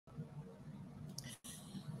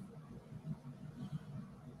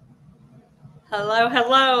Hello,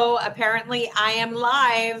 hello. Apparently I am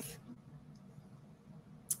live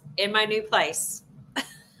in my new place.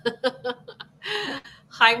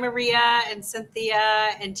 Hi, Maria and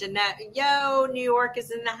Cynthia and Jeanette. Yo, New York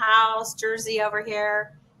is in the house. Jersey over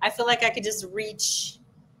here. I feel like I could just reach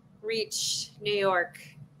New York.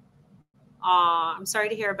 Aw, I'm sorry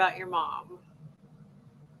to hear about your mom.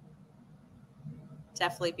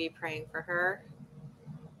 Definitely be praying for her.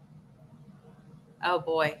 Oh,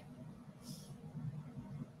 boy.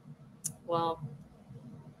 Well,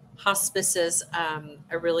 hospice is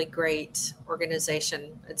a really great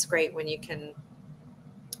organization. It's great when you can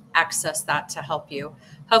access that to help you.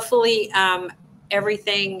 Hopefully,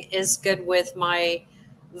 everything is good with my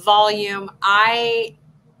volume. The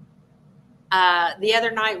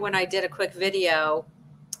other night when I did a quick video,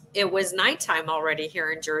 it was nighttime already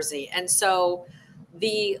here in Jersey. And so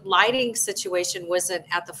the lighting situation wasn't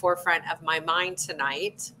at the forefront of my mind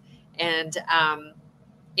tonight. And,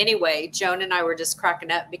 anyway, Joan and I were just cracking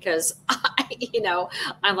up because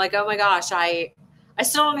I'm like, oh my gosh, I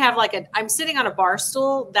still don't have I'm sitting on a bar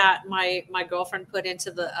stool that my girlfriend put into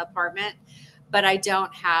the apartment, but I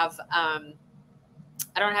don't have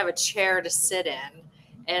a chair to sit in.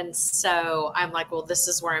 And so I'm like, well, this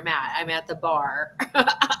is where I'm at. I'm at the bar,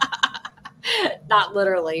 not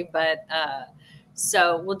literally, but,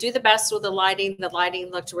 so we'll do the best with the lighting. The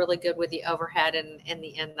lighting looked really good with the overhead, and in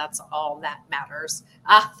the end, that's all that matters.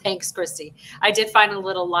 Thanks, Christy. I did find a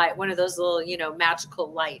little light, one of those little,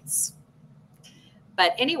 magical lights.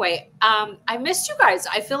 But anyway, I missed you guys.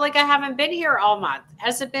 I feel like I haven't been here all month.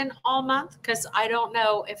 Has it been all month? Because I don't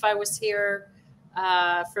know if I was here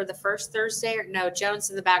for the first Thursday or no.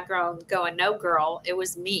 Joan's in the background going, no, girl, it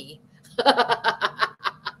was me.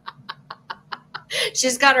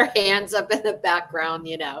 She's got her hands up in the background,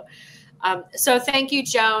 So thank you,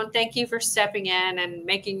 Joan. Thank you for stepping in and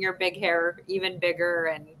making your big hair even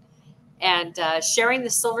bigger and sharing the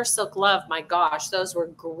Silver Silk Love. My gosh, those were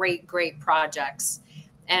great, great projects.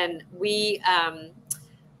 And we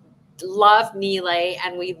love Nile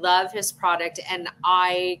and we love his product. And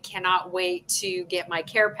I cannot wait to get my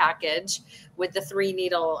care package with the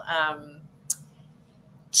 3-needle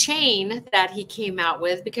chain that he came out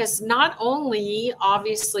with, because not only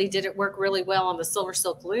obviously did it work really well on the Silver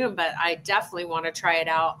Silk Loom, but I definitely want to try it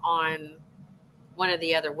out on one of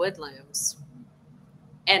the other wood looms.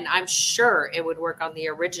 And I'm sure it would work on the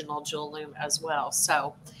original Jewel Loom as well.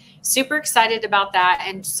 So super excited about that.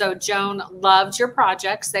 And so Joan, loved your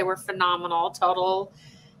projects. They were phenomenal. Total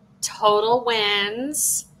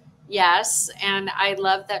wins. Yes. And I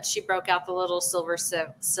love that she broke out the little Silver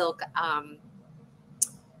Silk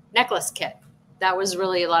necklace kit. That was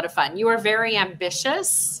really a lot of fun. You were very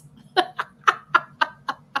ambitious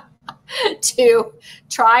to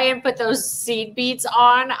try and put those seed beads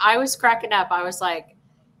on. I was cracking up. I was like,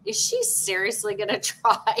 is she seriously going to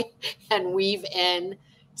try and weave in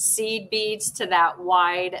seed beads to that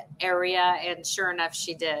wide area? And sure enough,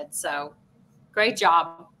 she did. So great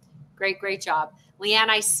job. Great job. Leanne,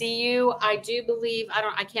 I see you. I do believe,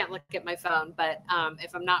 I can't look at my phone, but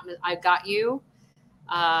if I'm not, I got you.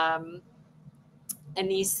 Anissa,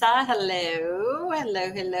 hello,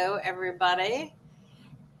 everybody.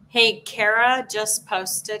 Hey, Kara just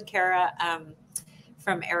posted,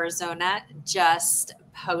 from Arizona, just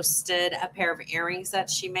posted a pair of earrings that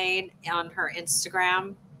she made on her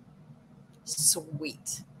Instagram.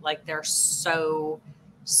 Sweet. Like, they're so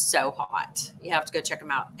hot. You have to go check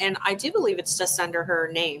them out. And I do believe it's just under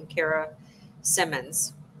her name, Kara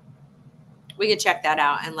Simmons. We could check that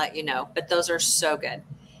out and let you know, but those are so good.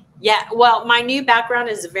 Yeah. Well, my new background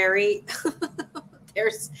is very,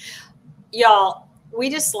 y'all,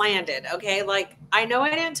 we just landed. Okay. Like, I know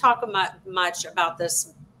I didn't talk much about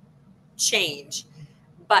this change,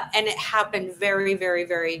 and it happened very, very,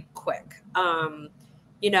 very quick. I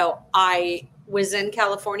was in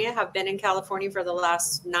California, have been in California for the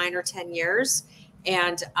last 9 or 10 years.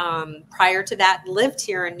 And prior to that, lived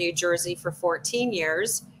here in New Jersey for 14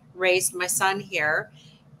 years. Raised my son here.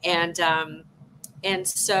 And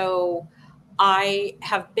so I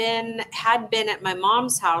had been at my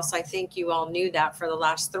mom's house. I think you all knew that, for the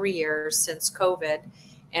last 3 years since COVID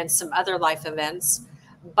and some other life events.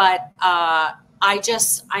 But I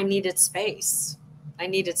needed space.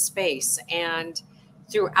 And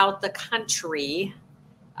throughout the country,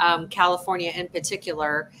 California in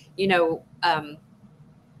particular,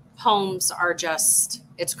 homes are just,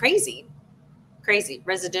 it's crazy.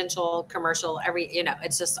 Residential, commercial,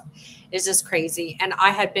 it's just crazy. And I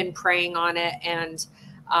had been praying on it, and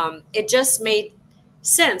it just made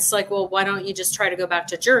sense. Like, well, why don't you just try to go back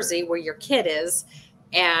to Jersey where your kid is?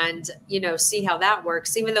 and, you know, see how that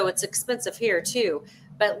works, even though it's expensive here too.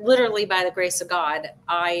 But literally by the grace of God,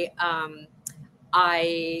 I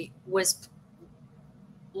was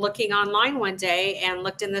looking online one day and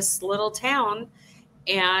looked in this little town,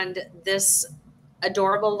 and this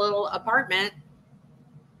adorable little apartment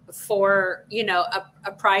for, you know,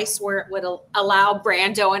 a price where it would allow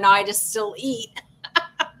Brando and I to still eat,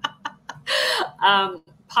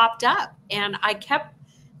 popped up. And I kept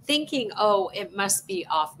thinking, oh, it must be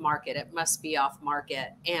off market. It must be off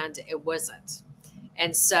market. And it wasn't.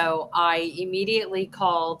 And so I immediately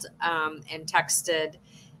called and texted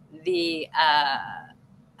the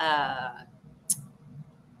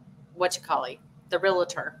the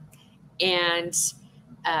realtor, and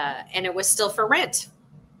it was still for rent.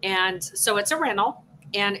 And so it's a rental,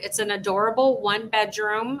 and it's an adorable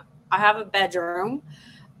 1-bedroom. I have a bedroom.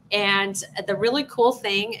 And the really cool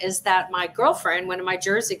thing is that my girlfriend, one of my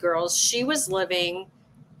Jersey girls, she was living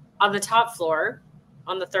on the top floor,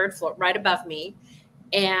 on the 3rd floor, right above me.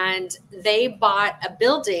 And they bought a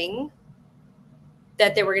building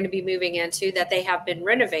that they were going to be moving into that they have been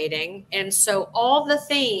renovating. And so all the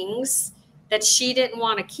things that she didn't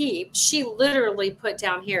want to keep, she literally put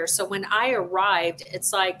down here. So when I arrived,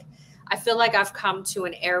 it's like, I feel like I've come to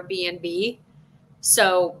an Airbnb.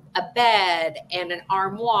 So a bed and an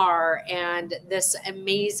armoire and this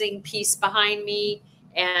amazing piece behind me.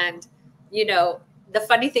 And, you know, the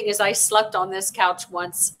funny thing is I slept on this couch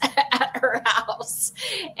once at her house.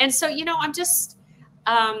 And so, you know, I'm just,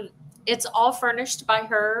 it's all furnished by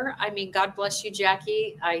her. I mean, God bless you,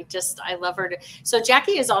 Jackie. I love her. So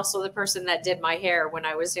Jackie is also the person that did my hair when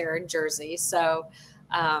I was here in Jersey. So,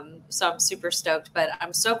 so I'm super stoked, but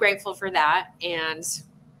I'm so grateful for that. And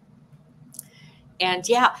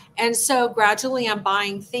yeah. And so gradually I'm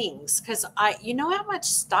buying things because you know how much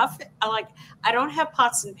stuff I don't have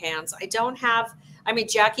pots and pans. I mean,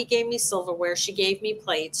 Jackie gave me silverware. She gave me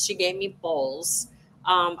plates. She gave me bowls.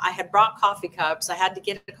 I had brought coffee cups. I had to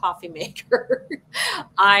get a coffee maker.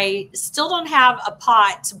 I still don't have a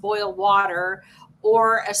pot to boil water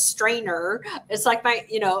or a strainer. It's like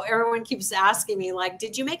everyone keeps asking me, like,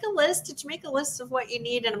 did you make a list? Did you make a list of what you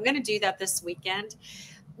need? And I'm going to do that this weekend.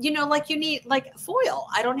 You know, like you need like foil.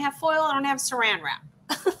 I don't have foil. I don't have saran wrap.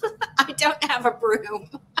 I don't have a broom.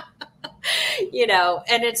 You know,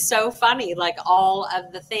 and it's so funny, like all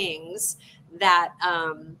of the things that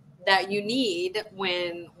that you need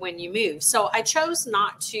when you move. So I chose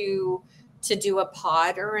not to do a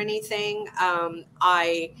pod or anything.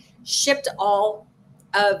 I shipped all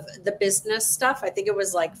of the business stuff. I think it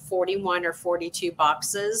was like 41 or 42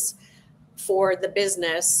 boxes for the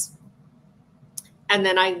business. And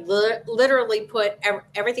then I literally put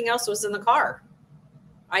everything else was in the car.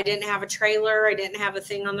 I didn't have a trailer. I didn't have a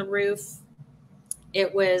thing on the roof.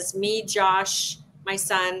 It was me, Josh, my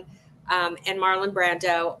son, and Marlon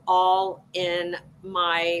Brando, all in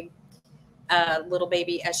my little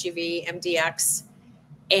baby SUV MDX.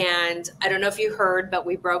 And I don't know if you heard, but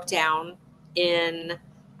we broke down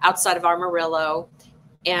outside of Amarillo.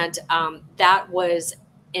 And that was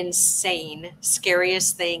insane,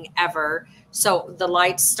 scariest thing ever. So the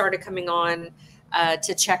lights started coming on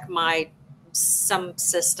to check my sump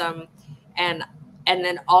system. And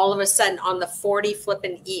then all of a sudden on the 40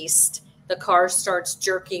 flipping east, the car starts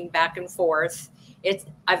jerking back and forth.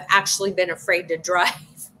 I've actually been afraid to drive.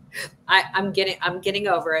 I'm getting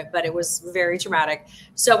over it, but it was very traumatic.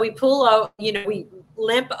 So we pull out, we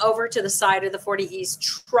limp over to the side of the 40 East.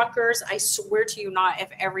 Truckers, I swear to you not, if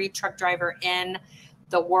every truck driver in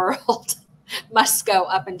the world must go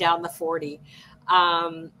up and down the 40.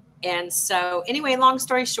 And so anyway, long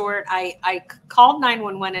story short, I called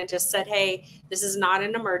 911 and just said, hey, this is not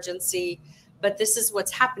an emergency, but this is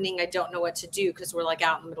what's happening. I don't know what to do because we're like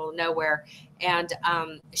out in the middle of nowhere. And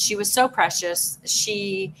she was so precious.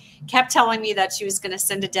 She kept telling me that she was going to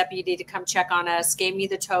send a deputy to come check on us, gave me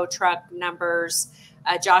the tow truck numbers.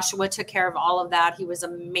 Joshua took care of all of that. He was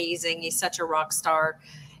amazing. He's such a rock star.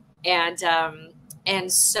 And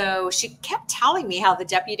so she kept telling me how the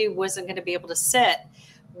deputy wasn't going to be able to sit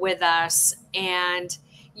with us. And,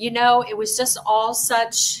 it was just all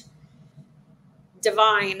such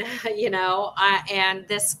divine, and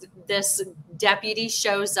this deputy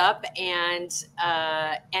shows up and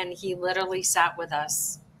he literally sat with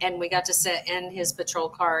us, and we got to sit in his patrol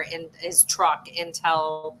car, in his truck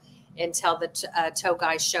until the tow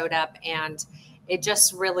guy showed up. And it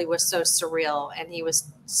just really was so surreal, and he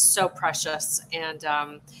was so precious. And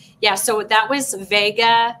so that was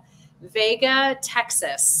Vega,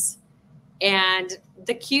 Texas. And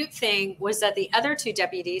the cute thing was that the other two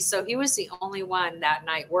deputies, so he was the only one that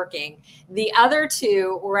night working. The other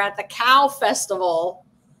two were at the cow festival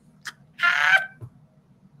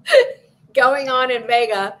going on in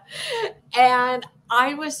Vega. And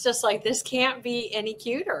I was just like, this can't be any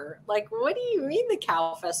cuter. Like, what do you mean the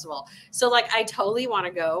cow festival? So like, I totally want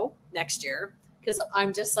to go next year because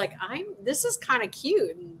I'm just like, this is kind of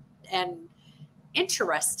cute and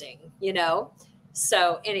interesting, you know?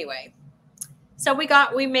 So anyway, so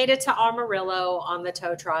we made it to Amarillo on the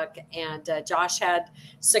tow truck, and Josh had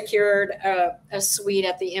secured a suite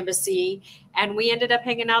at the embassy, and we ended up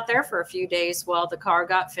hanging out there for a few days while the car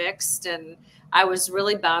got fixed. And I was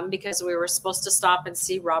really bummed because we were supposed to stop and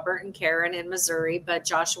see Robert and Karen in Missouri, but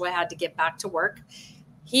Joshua had to get back to work.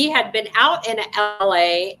 He had been out in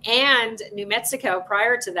LA and New Mexico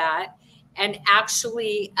prior to that, and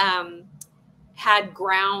actually had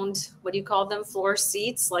ground, what do you call them, floor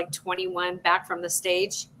seats, like 21 back from the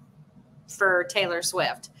stage for Taylor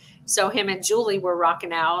Swift. So him and Julie were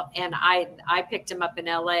rocking out, and I picked him up in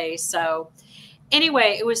LA. So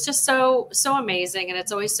anyway, it was just so amazing. And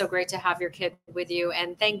it's always so great to have your kid with you.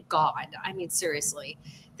 And thank God, I mean, seriously,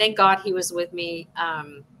 thank God he was with me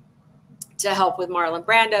to help with Marlon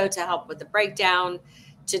Brando, to help with the breakdown,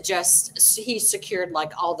 he secured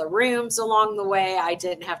like all the rooms along the way. I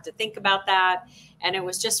didn't have to think about that. And it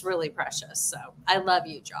was just really precious. So I love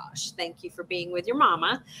you, Josh. Thank you for being with your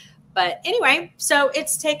mama. But anyway, so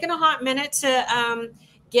it's taken a hot minute to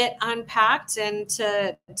get unpacked and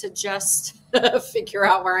to just figure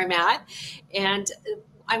out where I'm at. And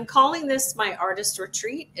I'm calling this my artist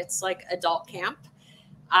retreat. It's like adult camp.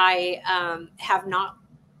 I have not,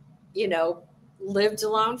 lived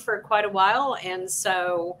alone for quite a while. And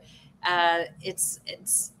so I'm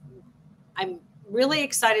really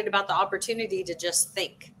excited about the opportunity to just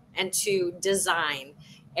think and to design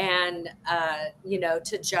and,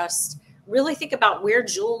 to just really think about where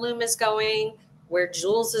Jewel Loom is going, where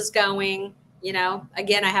Jules is going.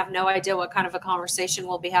 Again, I have no idea what kind of a conversation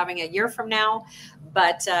we'll be having a year from now,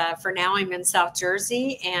 but for now I'm in South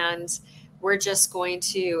Jersey, and we're just going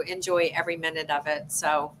to enjoy every minute of it.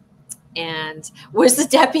 So, and was the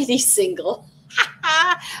deputy single?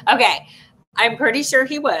 Okay. I'm pretty sure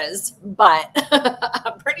he was, but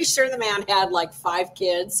I'm pretty sure the man had like 5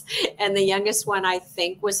 kids, and the youngest one I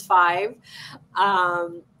think was 5.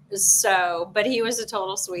 But he was a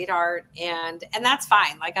total sweetheart, and that's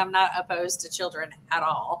fine. Like, I'm not opposed to children at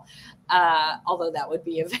all. Although that would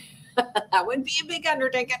be a big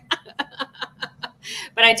undertaking.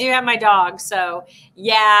 But I do have my dog. So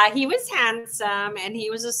yeah, he was handsome and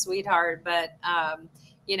he was a sweetheart, but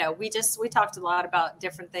we talked a lot about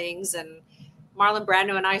different things, and Marlon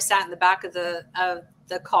Brando and I sat in the back of the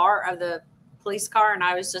police car. And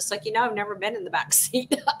I was just like, I've never been in the back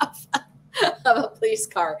seat of a police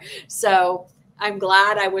car. So I'm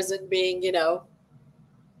glad I wasn't being, in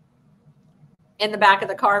the back of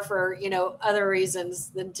the car for, other reasons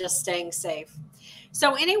than just staying safe.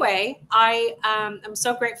 So anyway, I'm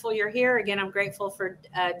so grateful you're here. Again, I'm grateful for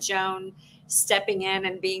Joan stepping in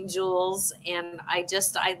and being Jules. And I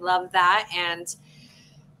love that. And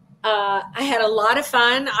I had a lot of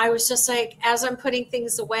fun. I was just like, as I'm putting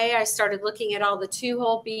things away, I started looking at all the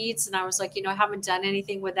 2-hole beads, and I was like, I haven't done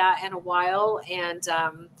anything with that in a while. And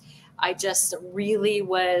I just really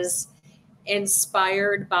was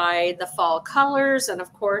inspired by the fall colors. And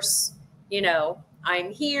of course,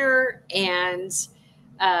 I'm here, and,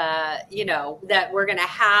 that we're going to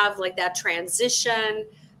have like that transition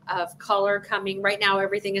of color coming. Right now,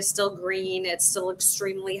 everything is still green. It's still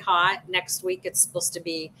extremely hot. Next week, it's supposed to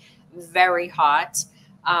be very hot.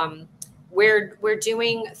 We're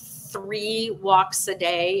doing 3 walks a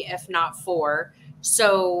day, if not 4.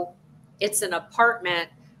 So it's an apartment.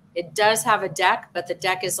 It does have a deck, but the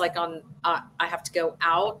deck is like on, I have to go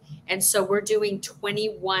out. And so we're doing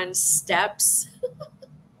 21 steps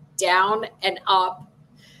down and up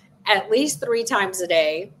at least 3 times a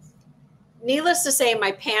day. Needless to say,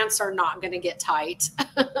 my pants are not going to get tight,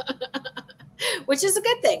 which is a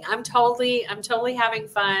good thing. I'm totally having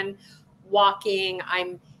fun walking.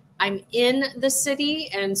 I'm in the city,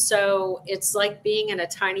 and so it's like being in a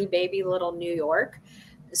tiny baby little New York.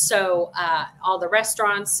 So all the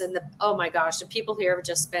restaurants and oh my gosh, the people here have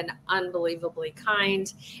just been unbelievably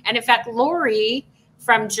kind. And in fact, Lori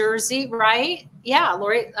from Jersey, right? Yeah,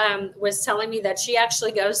 Lori was telling me that she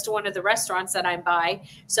actually goes to one of the restaurants that I'm by.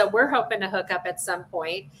 So we're hoping to hook up at some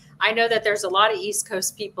point. I know that there's a lot of East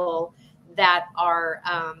Coast people that are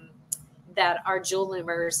Jewel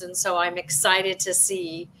Loomers, and so I'm excited to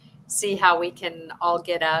see how we can all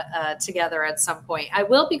get together at some point. I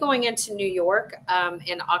will be going into New York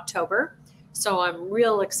in October So I'm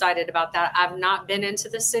real excited about that. I've not been into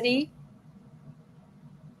the city.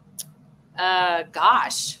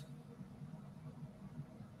 Gosh,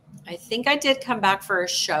 I think I did come back for a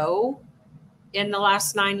show in the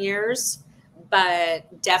last 9 years,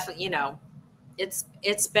 but definitely, you know,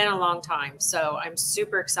 it's been a long time. So I'm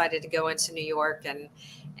super excited to go into New York and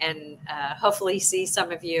hopefully see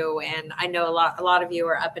some of you. And I know a lot of you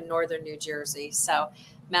are up in northern New Jersey. So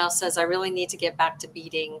Mel says, I really need to get back to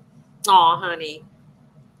beading. Aw, honey.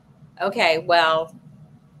 Okay, well,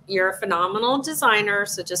 you're a phenomenal designer.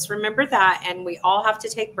 So just remember that. And we all have to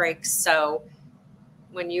take breaks. So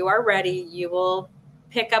when you are ready, you will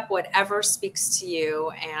pick up whatever speaks to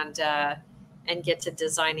you and get to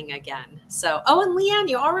designing again. So, oh, and Leanne,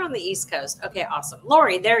 you are on the East Coast. Okay, awesome.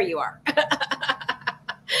 Lori, there you are.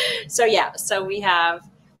 So yeah, so we have,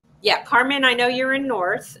 yeah, Carmen, I know you're in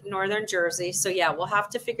northern Jersey. So yeah, we'll have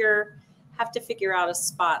to figure out a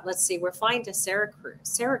spot. Let's see, we're flying to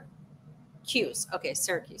Syracuse. Okay,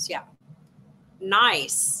 Syracuse, yeah.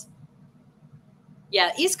 Nice.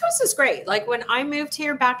 Yeah, East Coast is great. Like when I moved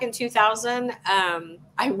here back in 2000,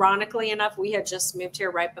 ironically enough, we had just moved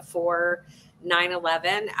here right before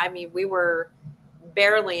 9/11. I mean, we were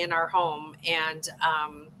barely in our home. And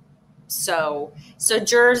so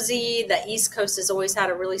Jersey, the East Coast has always had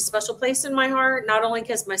a really special place in my heart, not only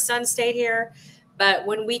because my son stayed here, but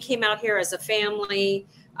when we came out here as a family,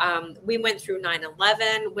 we went through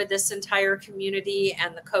 9/11 with this entire community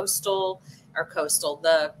and the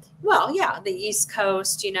the East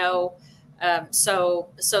Coast, you know. So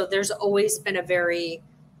there's always been a very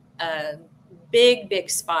big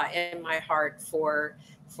spot in my heart for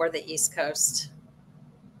the East Coast.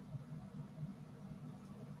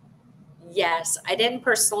 Yes, I didn't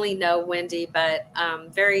personally know Wendy, but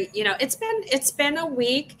very, you know, it's been a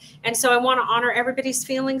week, and so I want to honor everybody's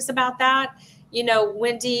feelings about that. You know,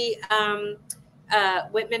 Wendy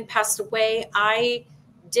Whitman passed away. I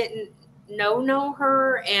didn't know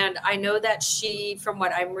her, and I know that she, from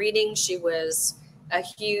what I'm reading, she was a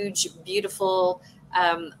huge, beautiful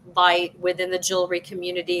light within the jewelry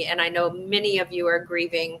community, and I know many of you are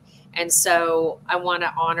grieving, and so I want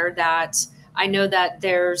to honor that. I know that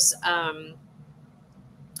there's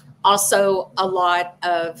also a lot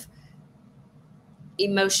of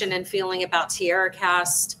emotion and feeling about Tierra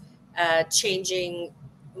Cast changing,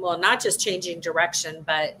 well, not just changing direction,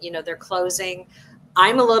 but, you know, they're closing.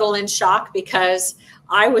 I'm a little in shock because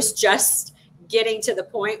I was just getting to the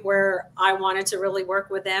point where I wanted to really work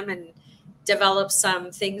with them and develop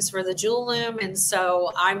some things for the Jewel Loom. And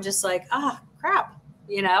so I'm just like, crap,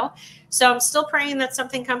 you know? So I'm still praying that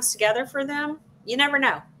something comes together for them. You never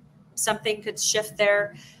know. Something could shift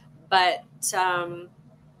there. But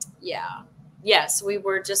yeah. Yes, we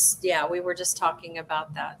were just talking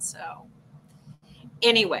about that. So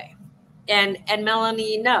anyway, and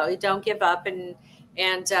Melanie, no, don't give up. And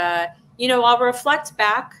you know, I'll reflect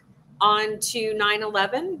back on to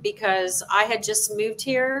 9/11 because I had just moved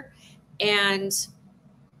here, and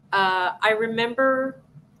I remember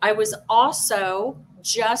I was also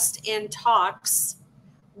just in talks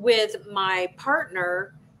with my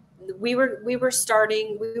partner. We were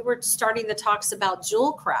starting the talks about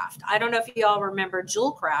jewel craft. I don't know if you all remember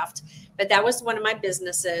jewel craft, but that was one of my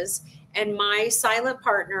businesses. And my silent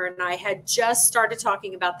partner and I had just started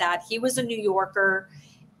talking about that. He was a New Yorker,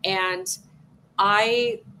 and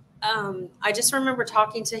I just remember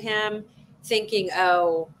talking to him thinking,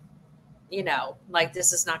 oh, you know, like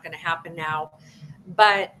this is not going to happen now.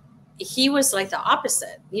 But he was like the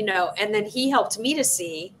opposite, you know, and then he helped me to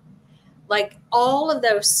see like all of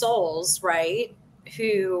those souls, right?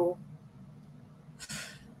 Who,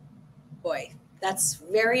 boy, that's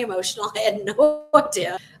very emotional. I had no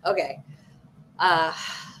idea. Okay.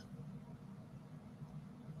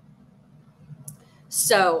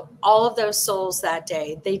 So all of those souls that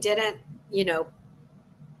day, they didn't, you know,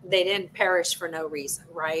 they didn't perish for no reason,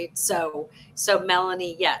 right? So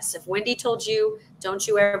Melanie, yes, if Wendy told you, don't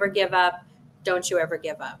you ever give up, don't you ever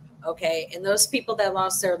give up, okay? And those people that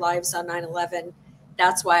lost their lives on 9/11,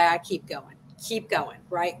 that's why I keep going,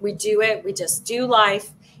 right? We do it, we just do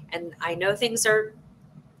life, and I know things are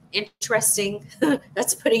interesting,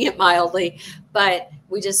 that's putting it mildly, but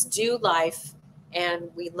we just do life, and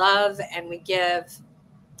we love, and we give,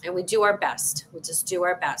 and we do our best. We just do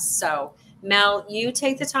our best. So Mel, you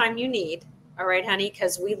take the time you need. All right, honey,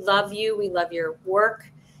 because we love you. We love your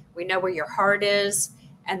work. We know where your heart is.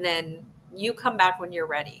 And then you come back when you're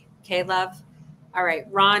ready. Okay, love? All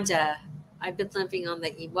right, Rhonda, I've been living on the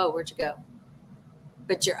whoa, where'd you go?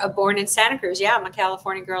 But you're born in Santa Cruz. Yeah, I'm a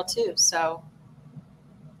California girl too. So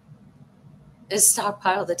it's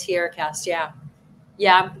stockpile the Tierra Cast. Yeah.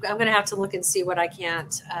 Yeah, I'm going to have to look and see what I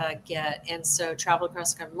can't get. And so traveled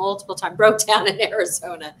across the country multiple times, broke down in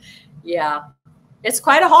Arizona. Yeah, it's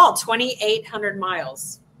quite a haul, 2,800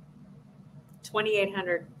 miles.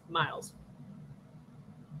 2,800 miles.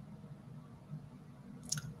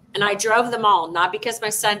 And I drove them all, not because my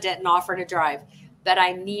son didn't offer to drive, but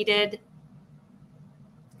I needed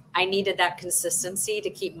that consistency to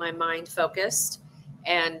keep my mind focused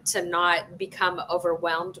and to not become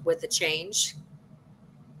overwhelmed with the change.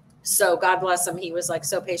 So God bless him. He was like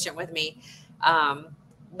so patient with me.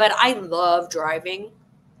 But I love driving.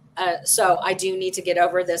 So I do need to get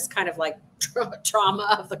over this kind of like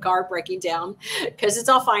trauma of the car breaking down, because it's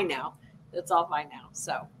all fine now. It's all fine now.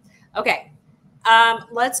 So, okay.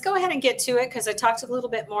 Let's go ahead and get to it, because I talked a little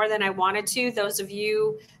bit more than I wanted to. Those of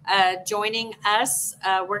you joining us,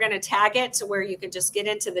 we're going to tag it to where you can just get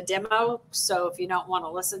into the demo. So if you don't want to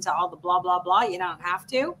listen to all the blah, blah, blah, you don't have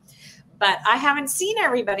to. But I haven't seen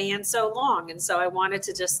everybody in so long. And so I wanted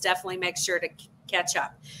to just definitely make sure to catch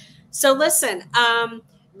up. So listen,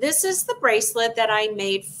 this is the bracelet that I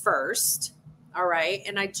made first. All right.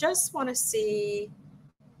 And I just want to see,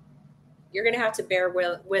 you're going to have to bear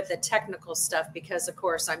with the technical stuff, because of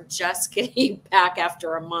course I'm just getting back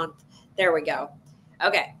after a month. There we go.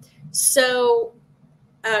 Okay. So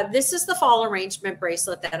this is the fall arrangement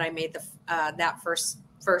bracelet that I made that first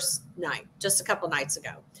night, just a couple nights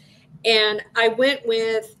ago. And I went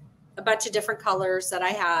with a bunch of different colors that I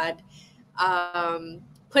had,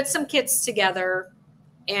 put some kits together,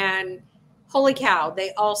 and holy cow,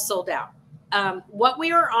 they all sold out. What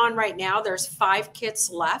we are on right now, there's 5 kits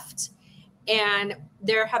left, and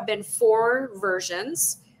there have been 4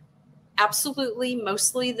 versions, absolutely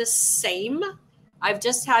mostly the same. I've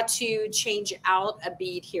just had to change out a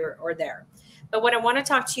bead here or there. But what I want to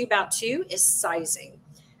talk to you about too is sizing.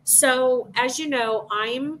 So as you know,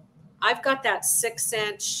 I've got that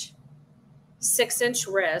 6-inch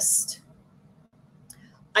wrist.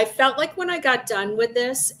 I felt like when I got done with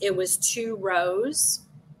this, it was 2 rows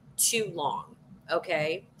too long.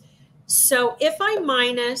 Okay. So if I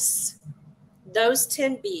minus those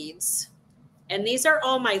 10 beads, and these are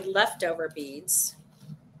all my leftover beads,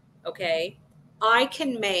 okay, I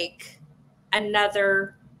can make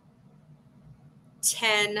another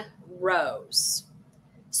 10 rows.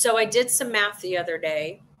 So I did some math the other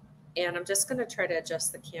day, and I'm just going to try to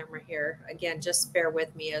adjust the camera here. Again, just bear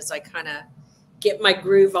with me as I kind of get my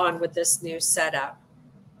groove on with this new setup.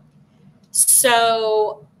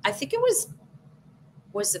 So I think it was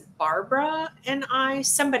it Barbara and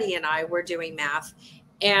somebody and I were doing math,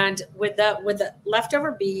 and with the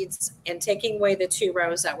leftover beads and taking away the 2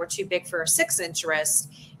 rows that were too big for a 6-inch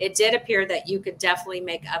wrist, it did appear that you could definitely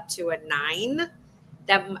make up to a 9.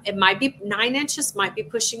 That it might be 9 inches, might be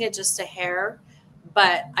pushing it just a hair,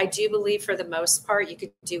 but I do believe for the most part you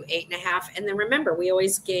could do 8.5. And then remember, we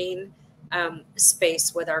always gain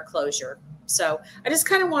space with our closure. So I just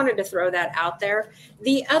kind of wanted to throw that out there.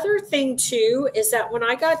 The other thing too is that when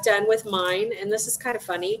I got done with mine, and this is kind of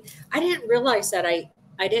funny, I didn't realize that I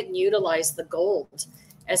didn't utilize the gold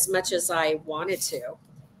as much as I wanted to.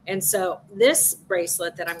 And so this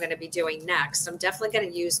bracelet that I'm going to be doing next, I'm definitely going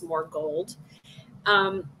to use more gold.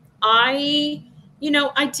 I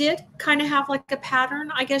did kind of have like a pattern,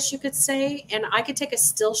 I guess you could say, and I could take a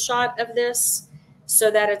still shot of this so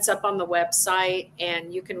that it's up on the website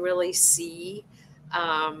and you can really see,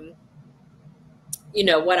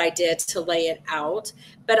 what I did to lay it out.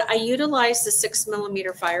 But I utilized the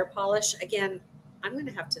 6mm fire polish. Again, I'm going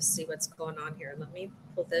to have to see what's going on here. Let me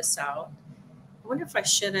pull this out. I wonder if I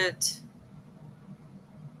shouldn't.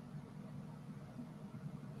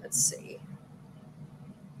 Let's see.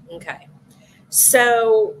 Okay.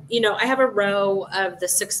 So, I have a row of the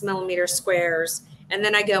 6mm squares, and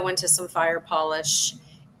then I go into some fire polish,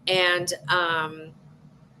 and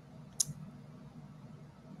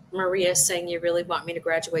Maria's saying, you really want me to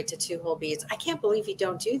graduate to 2 whole beads. I can't believe you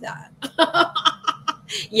don't do that.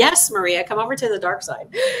 Yes, Maria, come over to the dark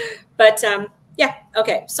side. But yeah,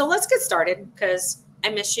 okay. So let's get started, because I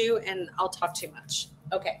miss you and I'll talk too much.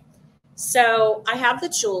 Okay. So I have the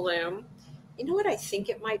Jewel Loom. You know what I think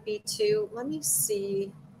it might be too? Let me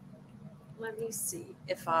see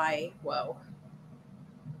if whoa.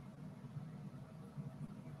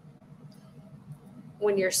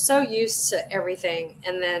 When you're so used to everything,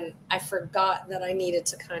 and then I forgot that I needed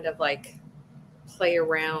to kind of like play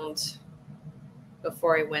around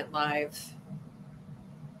before I went live.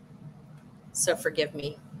 So forgive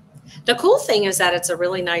me. The cool thing is that it's a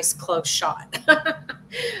really nice close shot.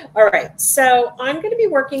 All right. So I'm going to be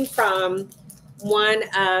working from one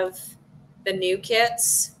of the new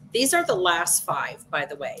kits. These are the last 5, by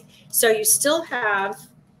the way. So you still have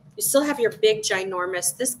your big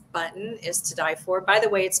ginormous, this button is to die for. By the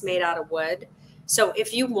way, it's made out of wood. So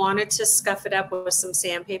if you wanted to scuff it up with some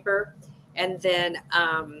sandpaper and then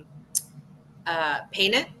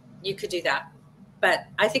paint it, you could do that. But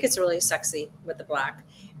I think it's really sexy with the black.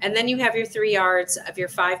 And then you have your 3 yards of your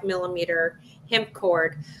 5mm hemp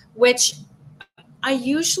cord, which I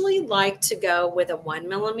usually like to go with a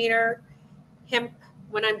 1mm hemp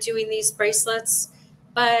when I'm doing these bracelets,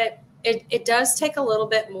 but it does take a little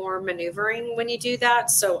bit more maneuvering when you do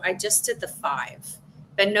that. So I just did the 5,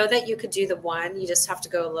 but know that you could do the 1. You just have to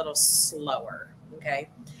go a little slower. Okay.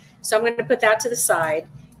 So I'm going to put that to the side.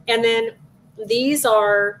 And then these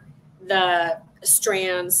are the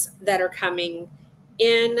strands that are coming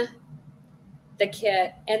in the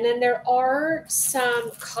kit. And then there are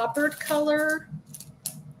some coppered color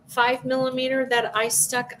 5mm that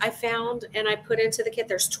I found and I put into the kit.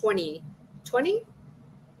 There's 20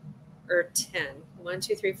 or 10. 1,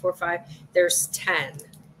 2, 3, 4, 5. There's 10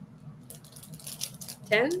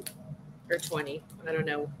 or 20. I don't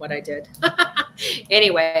know what I did.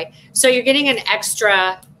 Anyway, so you're getting an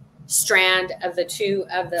extra strand of the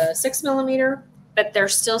 6mm, but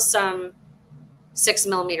there's still some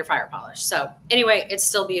 6mm fire polish. So anyway, it's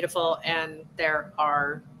still beautiful, and there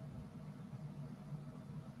are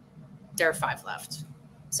 5 left.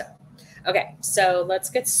 So, okay, so let's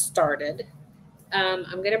get started. I'm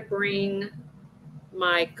going to bring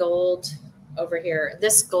my gold over here.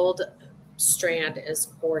 This gold strand is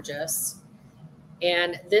gorgeous.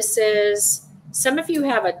 And this is, some of you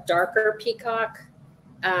have a darker peacock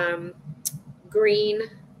green.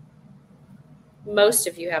 Most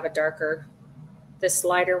of you have a darker. This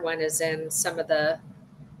lighter one is in some of the,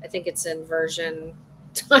 I think it's in version,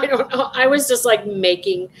 I don't know. I was just like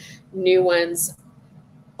making new ones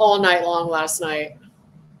all night long last night.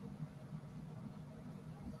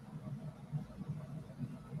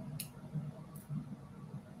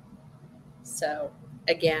 So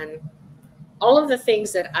again, all of the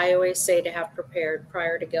things that I always say to have prepared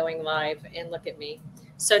prior to going live, and look at me.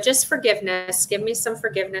 So just forgiveness, give me some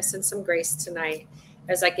forgiveness and some grace tonight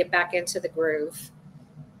as I get back into the groove.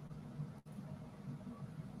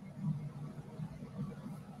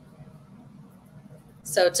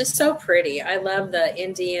 So just so pretty. I love the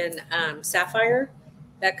Indian sapphire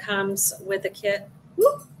that comes with the kit.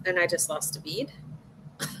 Whoop, and I just lost a bead.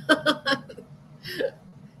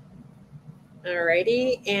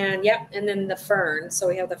 Alrighty, and yep, and then the fern. So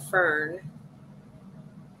we have the fern.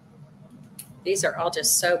 These are all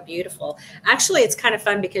just so beautiful. Actually, it's kind of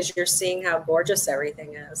fun because you're seeing how gorgeous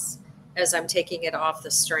everything is as I'm taking it off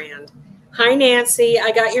the strand. Hi, Nancy.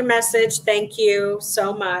 I got your message. Thank you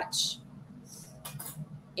so much.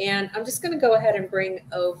 And I'm just going to go ahead and bring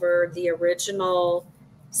over the original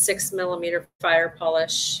 6mm fire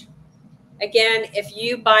polish. Again, if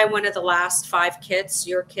you buy one of the last 5 kits,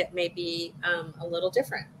 your kit may be a little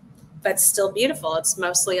different, but still beautiful. It's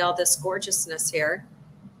mostly all this gorgeousness here.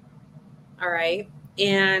 All right.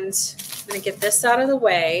 And I'm going to get this out of the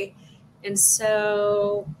way. And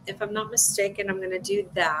so if I'm not mistaken, I'm going to do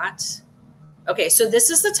that. Okay. So this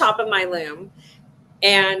is the top of my loom.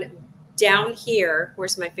 And down here,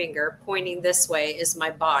 where's my finger pointing this way, is my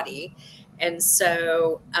body. And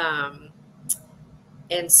so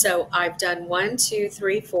I've done 1, 2,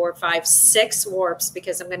 3, 4, 5, 6 warps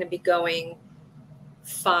because I'm going to be going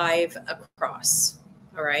 5 across.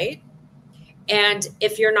 All right. And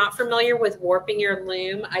if you're not familiar with warping your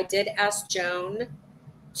loom, I did ask Joan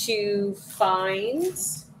to find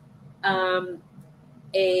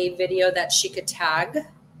a video that she could tag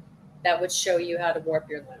that would show you how to warp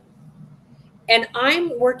your loom. And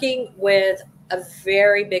I'm working with a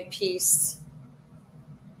very big piece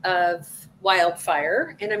of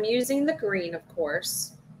Wildfire, and I'm using the green, of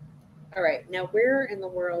course. All right, now where in the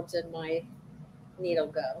world did my needle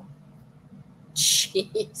go?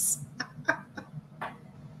 Jeez.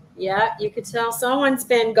 Yeah, you could tell someone's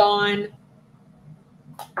been gone.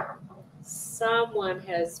 Someone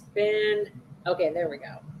has been, okay, there we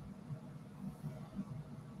go.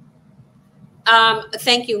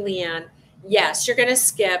 Thank you, Leanne. Yes, you're going to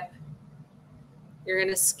skip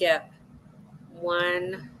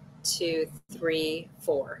 1, 2, 3,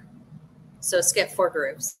 4. So skip 4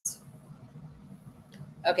 grooves.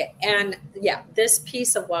 Okay. And yeah, this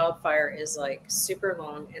piece of Wildfire is like super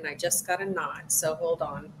long and I just got a knot. So hold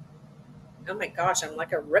on. Oh my gosh, I'm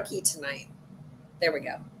like a rookie tonight. There we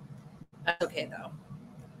go. That's okay though.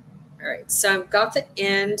 All right. So I've got the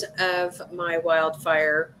end of my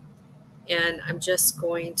Wildfire and I'm just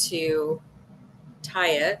going to tie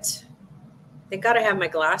it They got to have my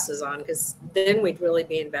glasses on because then we'd really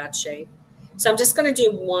be in bad shape. So I'm just going to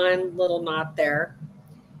do one little knot there.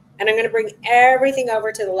 And I'm going to bring everything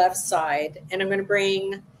over to the left side. And I'm going to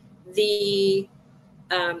bring the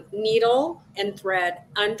needle and thread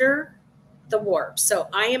under the warps. So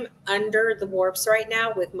I am under the warps right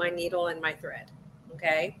now with my needle and my thread.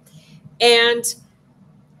 Okay. And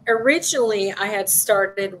originally I had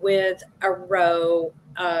started with a row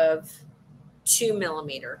of 2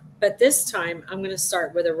 millimeter, but this time I'm going to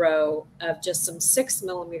start with a row of just some 6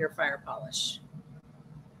 millimeter fire polish.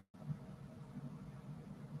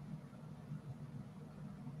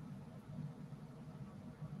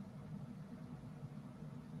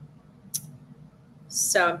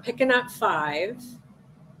 So I'm picking up 5.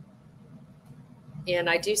 And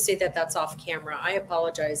I do see that that's off camera. I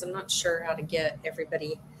apologize. I'm not sure how to get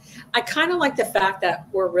everybody. I kind of like the fact that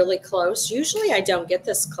we're really close. Usually I don't get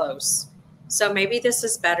this close. So maybe this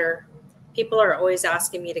is better. People are always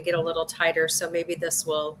asking me to get a little tighter. So maybe this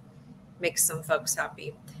will make some folks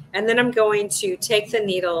happy. And then I'm going to take the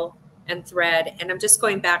needle and thread, and I'm just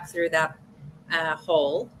going back through that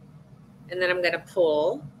hole. And then I'm going to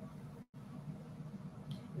pull.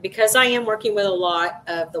 Because I am working with a lot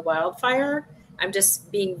of the Wildfire, I'm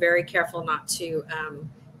just being very careful not to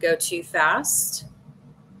go too fast.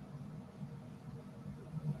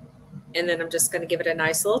 And then I'm just going to give it a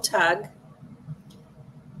nice little tug.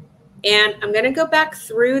 And I'm going to go back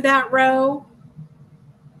through that row.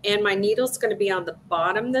 And my needle's going to be on the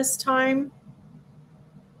bottom this time.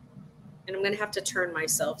 And I'm going to have to turn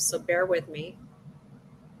myself, so bear with me.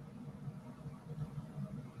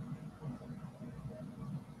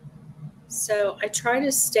 So I try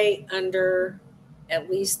to stay under at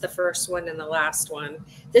least the first one and the last one.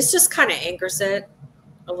 This just kind of anchors it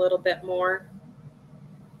a little bit more.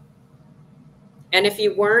 And if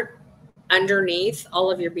you weren't underneath, all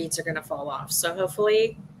of your beads are going to fall off. So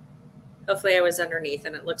hopefully I was underneath,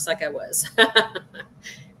 and it looks like I was.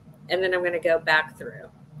 And then I'm going to go back through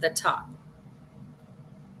the top.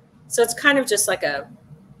 So it's kind of just like a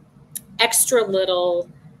extra little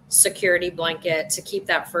security blanket to keep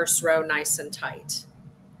that first row nice and tight.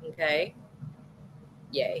 Okay.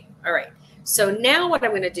 Yay. All right. So now what I'm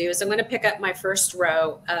going to do is I'm going to pick up my first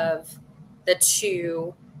row of the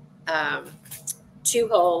two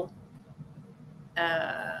hole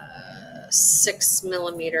 6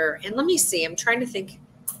 millimeter. And let me see, I'm trying to think,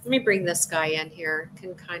 let me bring this guy in here,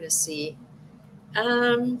 can kind of see.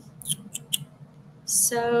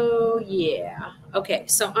 So yeah. Okay.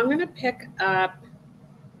 So I'm going to pick up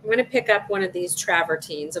one of these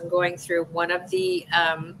travertines. I'm going through one of the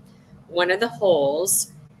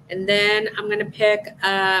holes, and then I'm going to pick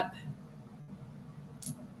up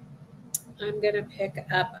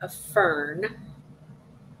a fern,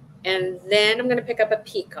 and then I'm going to pick up a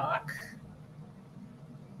peacock,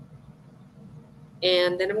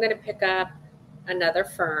 and then I'm going to pick up another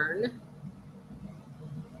fern,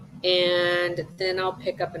 and then I'll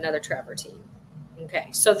pick up another travertine. Okay,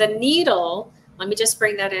 so the needle, let me just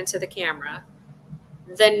bring that into the camera.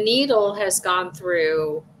 The needle has gone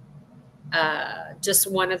through just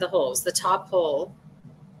one of the holes, the top hole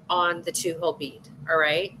on the 2-hole bead. All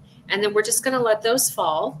right. And then we're just going to let those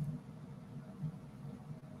fall.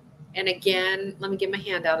 And again, let me get my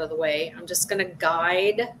hand out of the way. I'm just going to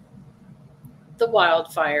guide the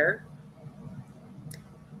Wildfire.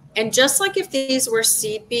 And just like if these were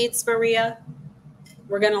seed beads, Maria,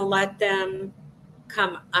 we're going to let them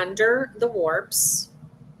come under the warps.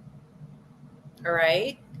 All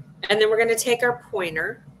right. And then we're going to take our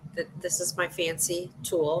pointer. This is my fancy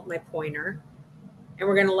tool, my pointer. And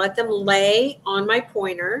we're going to let them lay on my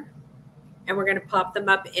pointer. And we're going to pop them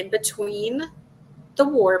up in between the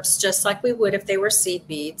warps, just like we would if they were seed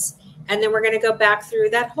beads. And then we're going to go back through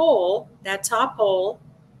that hole, that top hole,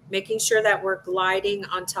 making sure that we're gliding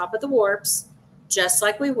on top of the warps, just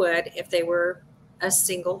like we would if they were a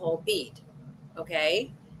single hole bead.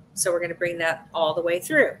 Okay, so we're going to bring that all the way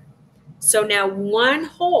through. So now one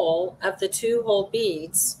hole of the 2-hole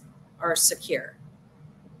beads are secure.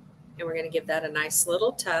 And we're going to give that a nice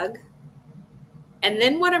little tug. And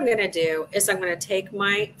then what I'm going to do is I'm going to take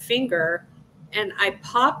my finger and I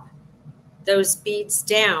pop those beads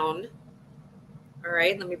down. All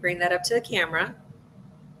right, let me bring that up to the camera.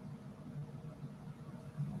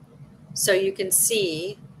 So you can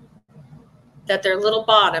see that their little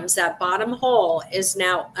bottoms, that bottom hole is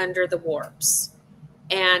now under the warps.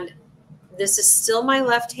 And this is still my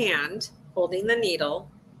left hand holding the needle.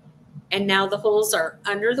 And now the holes are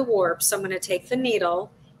under the warp. So I'm going to take the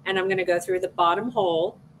needle and I'm going to go through the bottom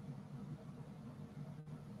hole.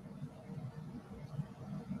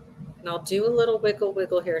 And I'll do a little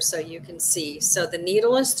wiggle here so you can see. So the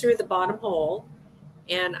needle is through the bottom hole,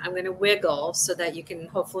 and I'm going to wiggle so that you can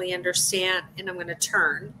hopefully understand, and I'm going to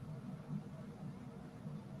turn.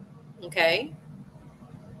 Okay.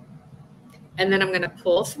 And then I'm going to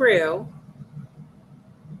pull through.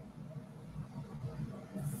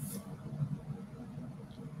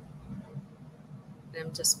 And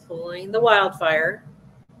I'm just pulling the Wildfire.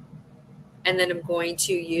 And then I'm going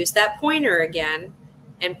to use that pointer again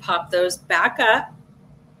and pop those back up.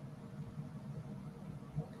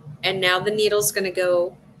 And now the needle's going to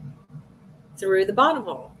go through the bottom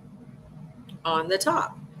hole on the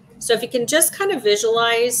top. So if you can just kind of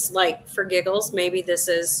visualize, like for giggles, maybe this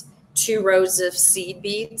is 2 rows of seed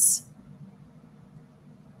beads.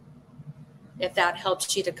 If that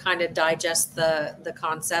helps you to kind of digest the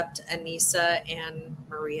concept, Anissa and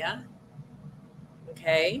Maria.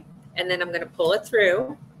 Okay. And then I'm going to pull it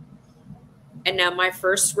through. And now my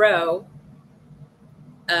first row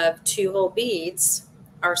of 2 whole beads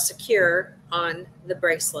are secure on the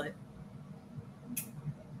bracelet.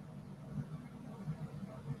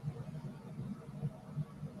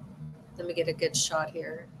 Let me get a good shot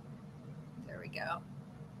here. There we go.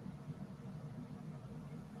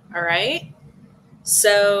 All right.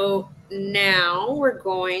 So now we're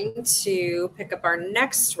going to pick up our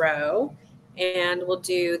next row, and we'll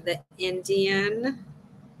do the Indian.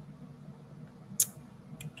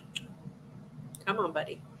 Come on,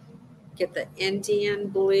 buddy. Get the Indian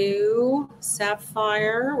blue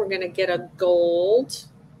sapphire. We're going to get a gold.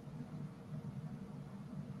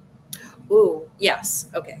 Ooh, yes.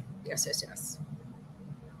 Okay. Yes.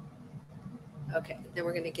 Okay. Then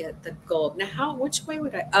we're going to get the gold. Now, which way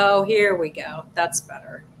would I? Oh, here we go. That's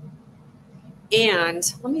better.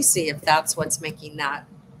 And let me see if that's what's making that.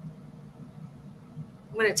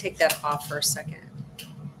 I'm going to take that off for a second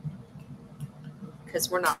because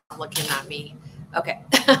we're not looking at me. Okay.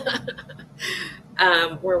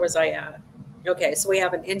 Where was I at? Okay. So we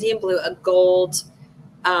have an Indian blue, a gold.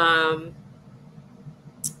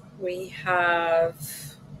 We have,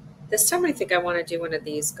 this time I think I want to do one of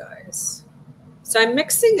these guys. So I'm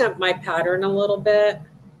mixing up my pattern a little bit.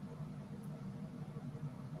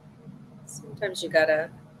 Sometimes you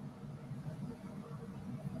gotta,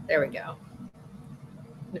 there we go.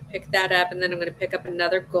 I'm gonna pick that up, and then I'm gonna pick up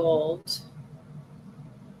another gold.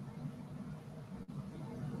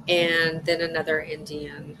 And then another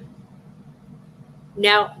Indian.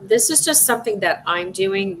 Now, this is just something that I'm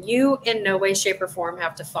doing. You in no way, shape, or form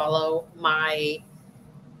have to follow my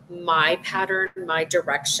pattern, my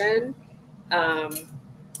direction.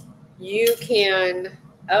 You can,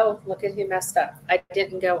 oh, look at who messed up. I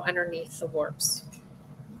didn't go underneath the warps.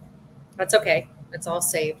 That's okay. It's all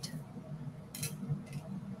saved.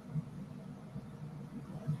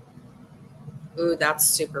 Ooh, that's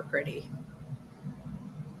super pretty.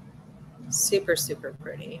 Super, super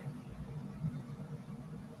pretty.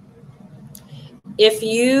 If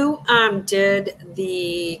you did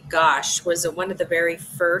the, gosh, was it one of the very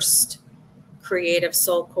first Creative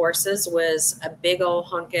Soul courses, was a big old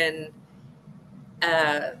honkin'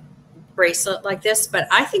 bracelet like this, but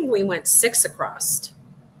I think we went 6 across.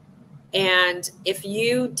 And if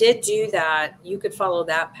you did do that, you could follow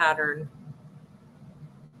that pattern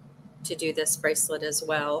to do this bracelet as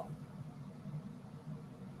well.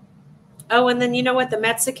 Oh, and then you know what? The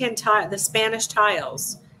Mexican tile, the Spanish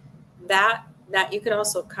tiles, that you could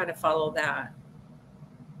also kind of follow that.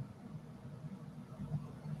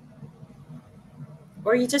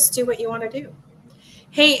 Or you just do what you want to do.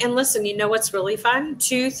 Hey, and listen, you know what's really fun?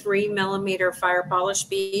 2 3mm fire polish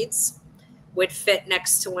beads would fit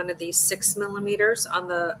next to one of these 6mm on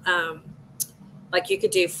the, like you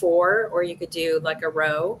could do 4, or you could do like a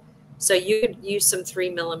row. So you could use some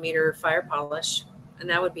 3mm fire polish, and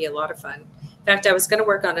that would be a lot of fun. In fact, I was going to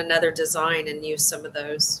work on another design and use some of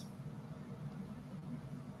those.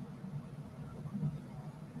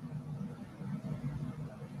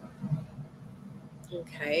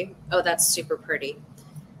 Okay. Oh, that's super pretty.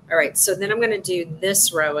 All right. So then I'm going to do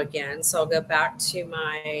this row again. So I'll go back to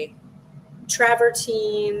my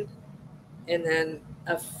travertine and then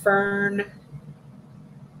a fern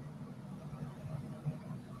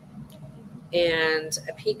and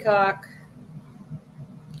a peacock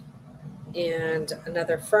and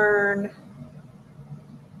another fern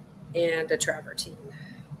and a travertine.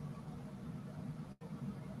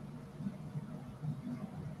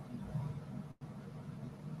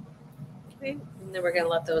 Okay, and then we're going to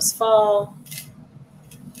let those fall.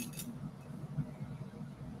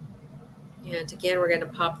 And again, we're going to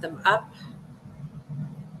pop them up.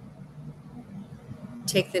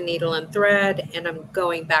 Take the needle and thread, and I'm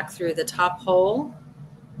going back through the top hole.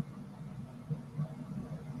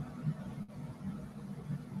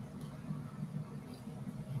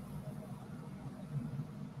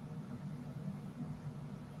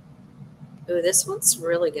 Ooh, this one's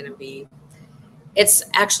really going to be, it's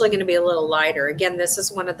actually going to be a little lighter. Again, this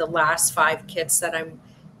is one of the last 5 kits that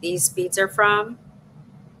these beads are from.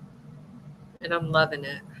 And I'm loving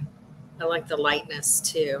it. I like the lightness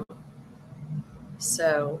too.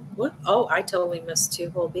 So, what? Oh, I totally missed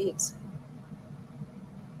 2 whole beads.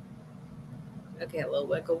 Okay, a little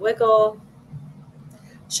wiggle, wiggle.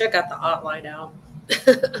 Should have got the outline out.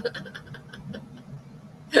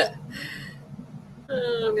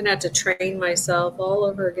 I'm going to have to train myself all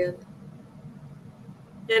over again.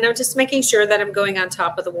 And I'm just making sure that I'm going on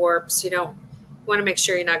top of the warps. You want to make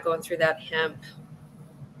sure you're not going through that hemp.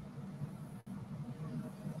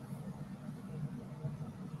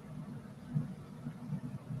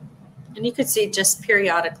 And you could see just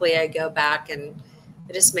periodically I go back and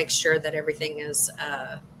I just make sure that everything is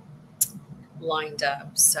lined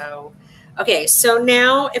up. So, okay, so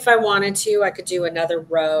now if I wanted to, I could do another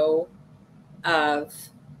row of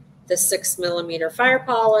the 6mm fire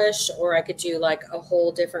polish, or I could do like a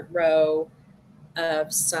whole different row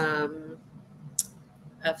of some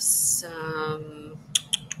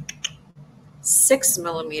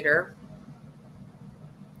 6mm.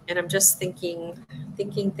 And I'm just thinking.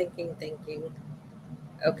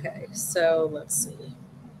 Okay, so let's see.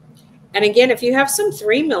 And again, if you have some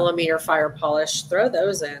 3mm fire polish, throw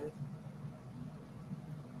those in.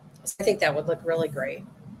 I think that would look really great.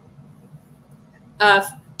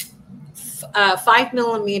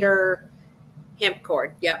 5mm hemp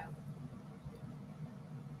cord, yep.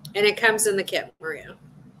 And it comes in the kit, Maria.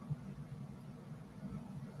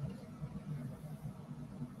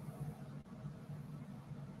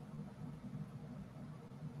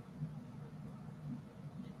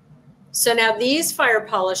 So now these fire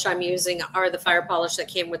polish I'm using are the fire polish that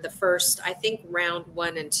came with the first, I think, round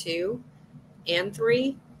 1 and 2 and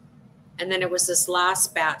 3. And then it was this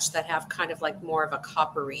last batch that have kind of like more of a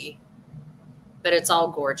coppery, but it's all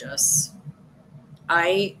gorgeous.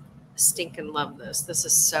 I stinking love this. This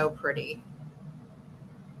is so pretty.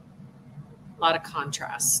 A lot of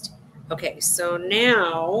contrast. Okay, so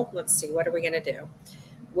now let's see, what are we going to do?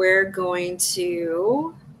 We're going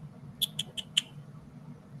to,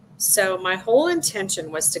 so my whole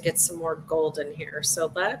intention was to get some more gold in here.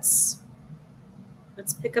 So let's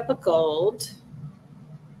pick up a gold.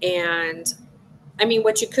 And I mean,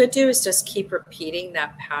 what you could do is just keep repeating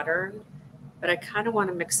that pattern, but I kind of want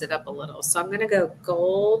to mix it up a little. So I'm going to go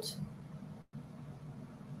gold.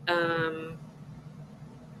 I'm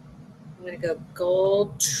going to go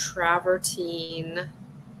gold travertine.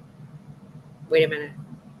 Wait a minute.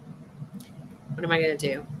 What am I going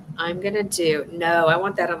to do? I'm going to do, no, I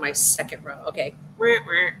want that on my second row. Okay.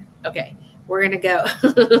 Okay. We're going to go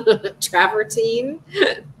travertine.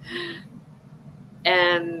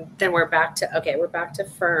 And then we're back to, okay, we're back to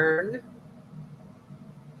fern.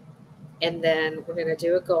 And then we're going to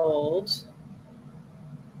do a gold.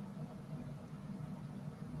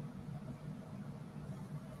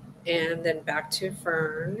 And then back to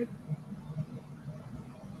fern.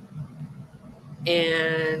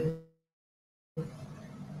 And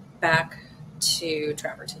back to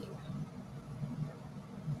travertine.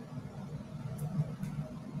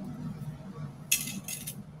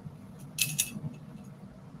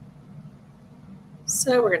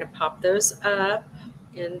 So we're going to pop those up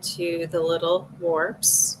into the little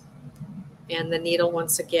warps and the needle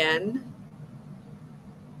once again.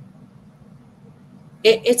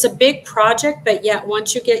 It's a big project, but yet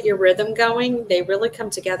once you get your rhythm going, they really come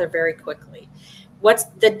together very quickly. What's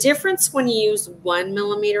the difference when you use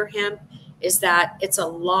 1mm hemp is that it's a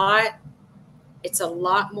lot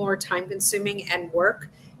more time consuming and work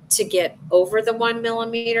to get over the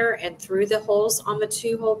 1mm and through the holes on the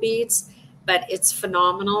 2 hole beads. But it's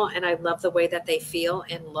phenomenal, and I love the way that they feel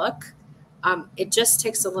and look. It just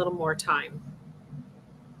takes a little more time.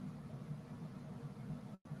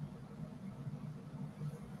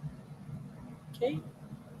 Okay.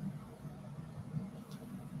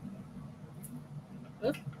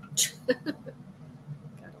 Oh. Got a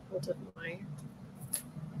hold of my...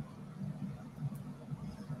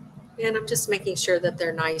 And I'm just making sure that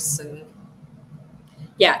they're nice and...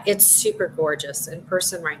 Yeah, it's super gorgeous. In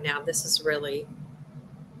person right now, this is really...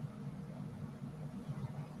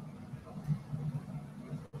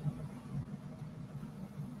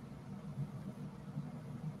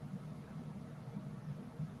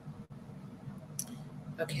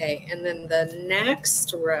 Okay, and then the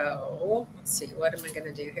next row, let's see, what am I going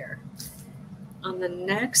to do here? On the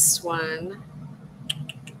next one,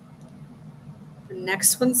 the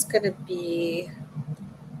next one's going to be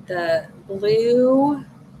the blue,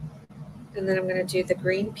 and then I'm going to do the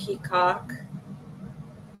green peacock.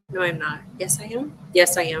 No, I'm not. Yes, I am.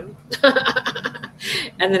 Yes, I am.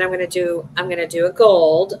 And then I'm going to do a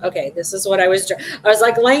gold. Okay. This is what I was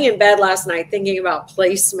like laying in bed last night thinking about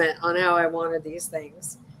placement on how I wanted these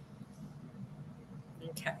things.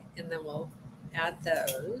 Okay. And then we'll add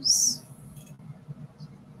those.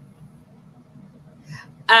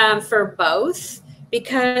 For both,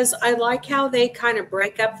 because I like how they kind of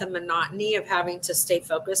break up the monotony of having to stay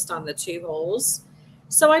focused on the 2 holes.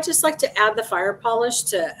 So I just like to add the fire polish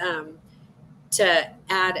to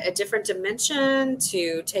add a different dimension,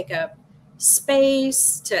 to take up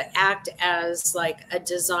space, to act as like a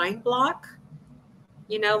design block,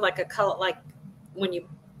 you know, like a color, like when you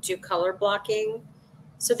do color blocking.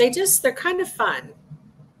 So they're kind of fun.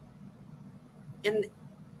 And,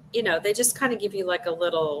 you know, they just kind of give you like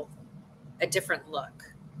a different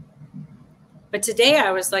look. But today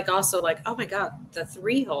I was like, also like, oh my God, the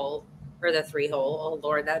 3-hole, oh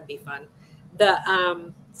Lord, that'd be fun.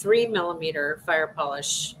 The 3mm fire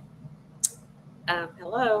polish.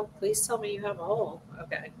 Hello, please tell me you have a hole.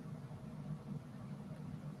 Okay.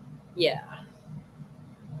 Yeah.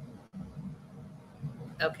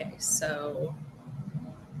 Okay, so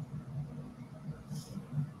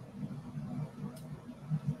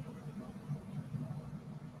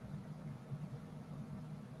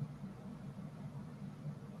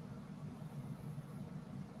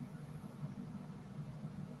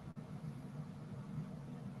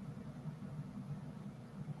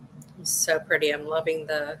it's so pretty. I'm loving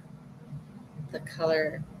the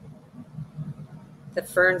color. The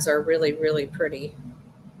ferns are really, really pretty.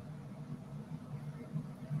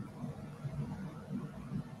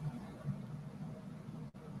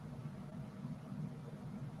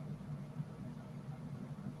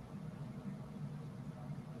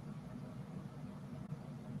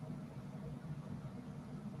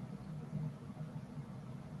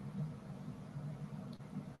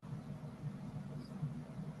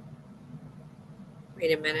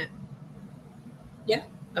 Wait a minute. Yeah.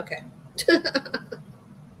 Okay.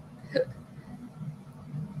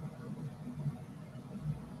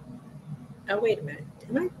 Oh, wait a minute.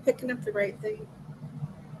 Am I picking up the right thing?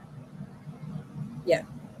 Yeah.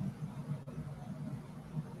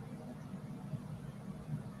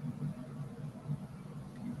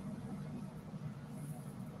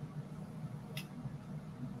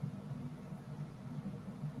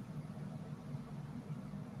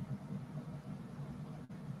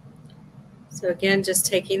 So again, just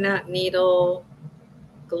taking that needle,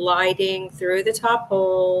 gliding through the top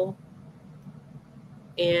hole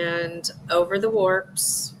and over the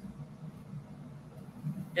warps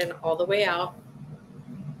and all the way out.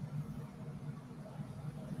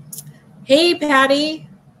 Hey, Patty.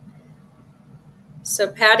 So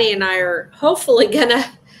Patty and I are hopefully going to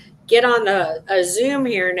get on a Zoom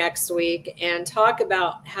here next week and talk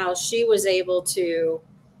about how she was able to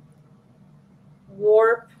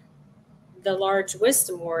warp the large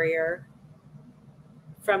wisdom warrior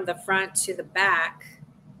from the front to the back,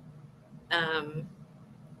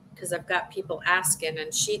 because I've got people asking,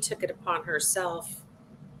 and she took it upon herself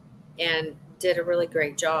and did a really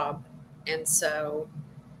great job. And so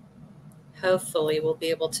hopefully we'll be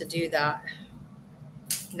able to do that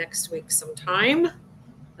next week sometime.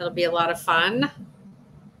 It'll be a lot of fun.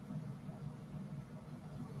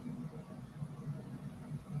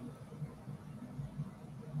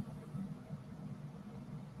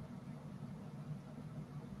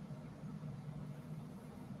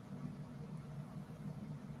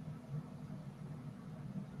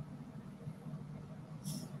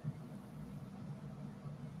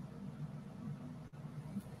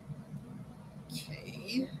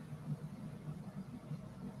 Okay.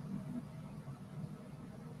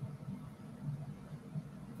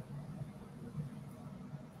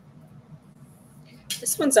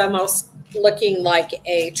 This one's almost looking like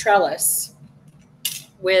a trellis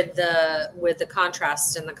with the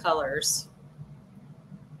contrast in the colors.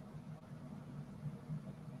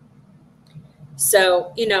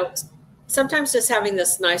 So, you know, sometimes just having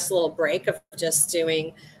this nice little break of just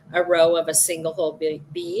doing a row of a single hole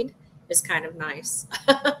bead is kind of nice.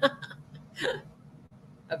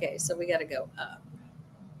 Okay, so we got to go up.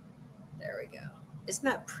 There we go. Isn't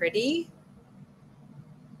that pretty?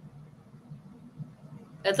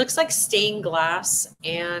 It looks like stained glass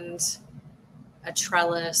and a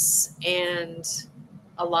trellis and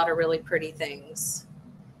a lot of really pretty things.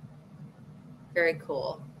 Very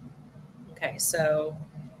cool. Okay, so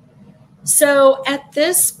at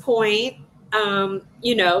this point,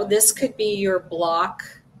 you know, this could be your block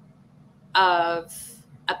of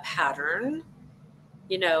a pattern,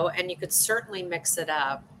 you know, and you could certainly mix it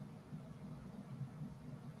up.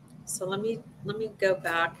 So let me go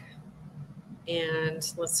back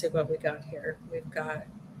And let's see what we got here. We've got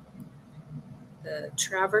the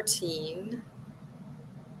travertine.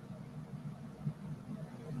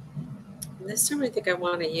 And this time I think I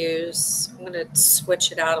want to use, I'm going to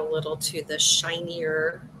switch it out a little to the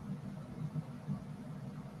shinier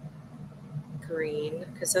green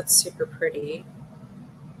because that's super pretty.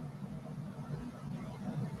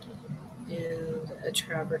 And a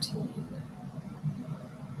travertine.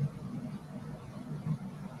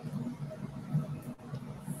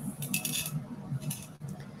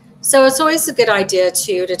 So it's always a good idea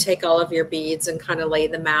too to take all of your beads and kind of lay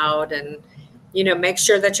them out and, you know, make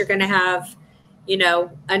sure that you're going to have, you know,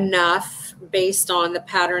 enough based on the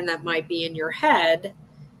pattern that might be in your head.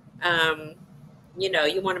 You know,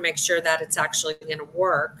 you want to make sure that it's actually going to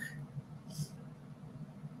work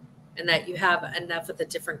and that you have enough of the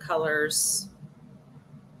different colors.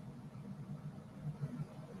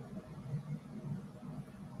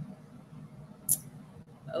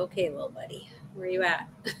 Okay, little buddy, where are you at?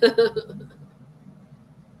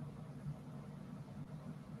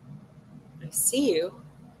 I see you.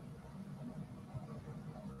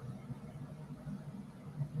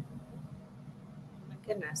 Oh my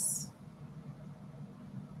goodness.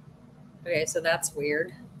 Okay, so that's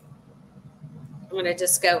weird. I'm going to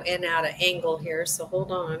just go in out of angle here, so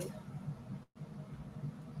hold on.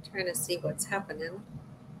 I'm trying to see what's happening.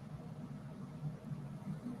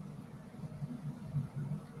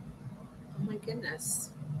 Oh my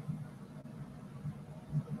goodness.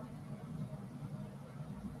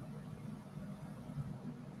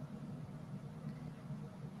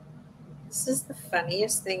 This is the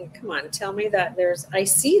funniest thing. Come on, tell me that there's, I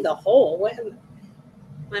see the hole. What?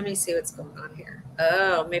 Let me see what's going on here.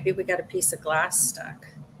 Oh, maybe we got a piece of glass stuck.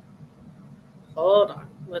 Hold on.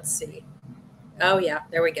 Let's see. Oh yeah,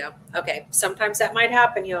 there we go. Okay. Sometimes that might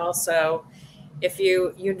happen, y'all. So if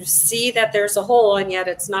you see that there's a hole and yet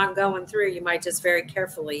it's not going through, you might just very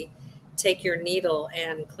carefully take your needle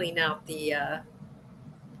and clean out the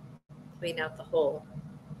hole.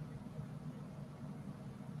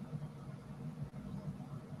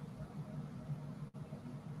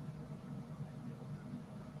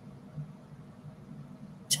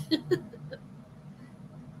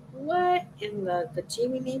 What in the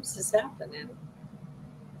Jimmy Neeps is happening?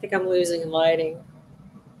 I think I'm losing lighting.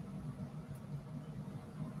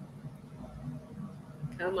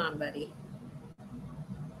 Come on, buddy.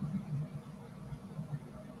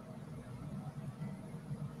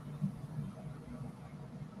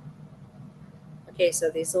 Okay, so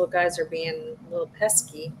these little guys are being a little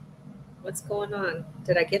pesky. What's going on?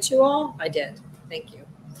 Did I get you all? I did. Thank you.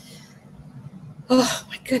 Oh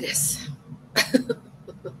my goodness.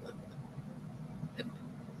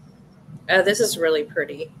 This is really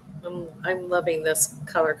pretty. I'm loving this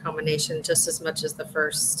color combination just as much as the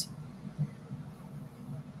first.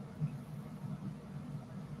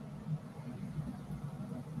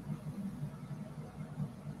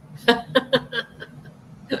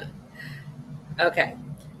 Okay,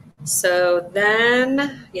 so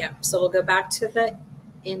then, yeah, so we'll go back to the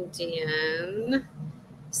Indian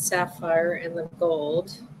sapphire and the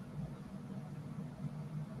gold.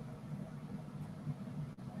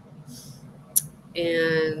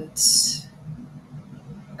 And,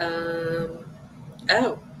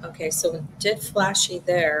 oh, okay, so we did flashy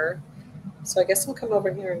there. So I guess we'll come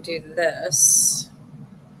over here and do this.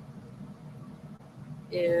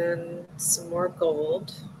 And some more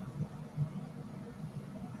gold.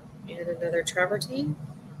 And another travertine.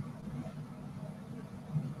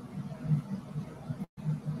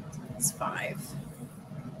 That's 5.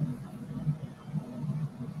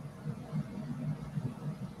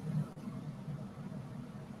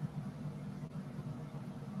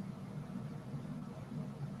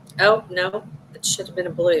 Oh, no, it should have been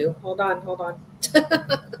a blue. Hold on.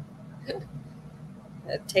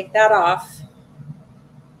 Take that off.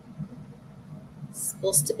 It's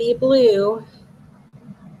supposed to be blue.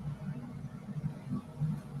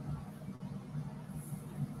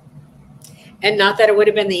 And not that it would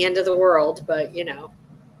have been the end of the world, but, you know,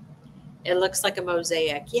 it looks like a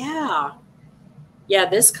mosaic. Yeah. Yeah,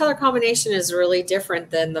 this color combination is really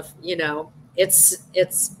different than the, you know, it's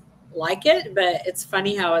like it, but it's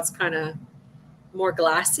funny how it's kind of more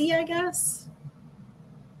glassy, I guess.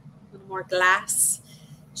 A little more glass,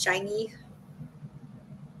 shiny.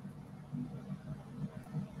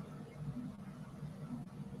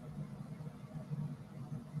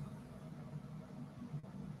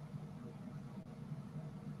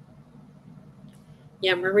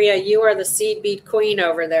 Yeah, Maria, you are the seed bead queen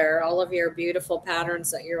over there. All of your beautiful patterns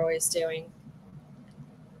that you're always doing.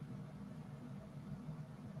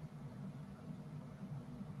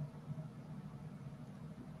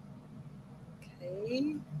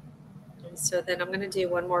 And so then I'm going to do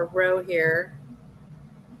one more row here.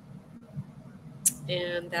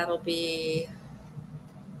 And that'll be,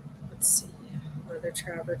 let's see, another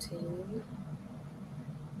travertine.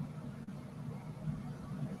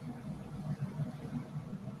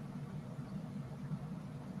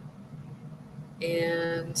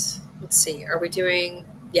 And let's see, are we doing,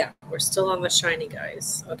 yeah, we're still on the shiny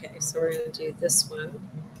guys. Okay, so we're going to do this one.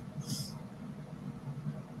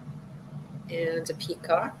 And a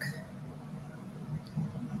peacock.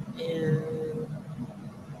 And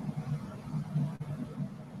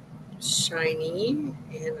shiny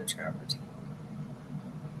and a travertine.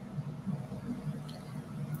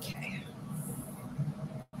 Okay.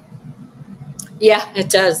 Yeah, it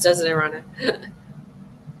does, doesn't it, Rhonda?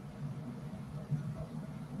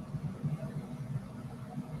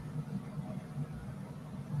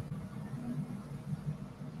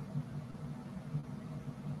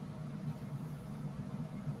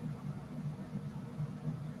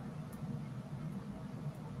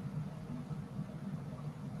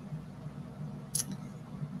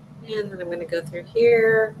 And then I'm going to go through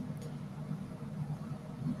here.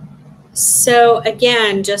 So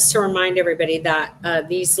again, just to remind everybody that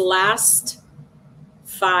these last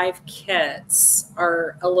 5 kits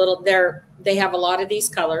are a little, they have a lot of these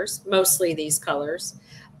colors, mostly these colors.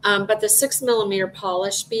 But the 6mm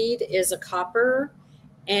polish bead is a copper,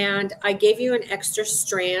 and I gave you an extra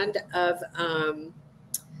strand of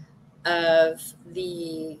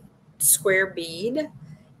the square bead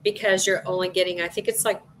because you're only getting, I think it's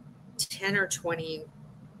like 10 or 20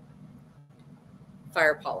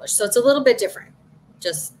 fire polish. So it's a little bit different,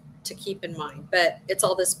 just to keep in mind, but it's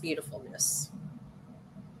all this beautifulness.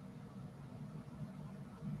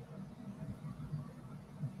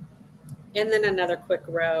 And then another quick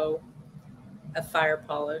row of fire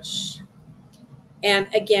polish. And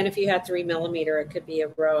again, if you had 3mm, it could be a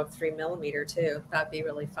row of 3mm too. That'd be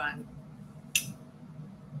really fun.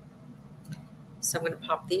 So I'm going to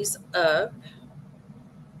pop these up.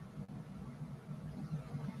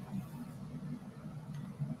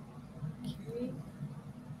 Okay.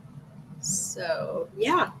 So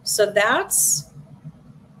yeah, so that's,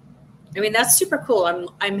 I mean, that's super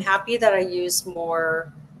cool. I'm happy that I used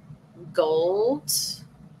more gold.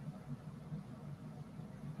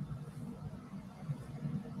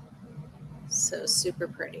 So super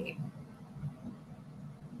pretty.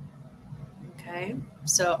 Okay,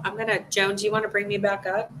 so I'm gonna, Joan, do you want to bring me back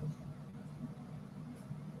up?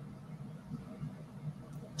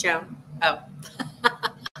 Joan, oh.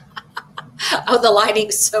 Oh, the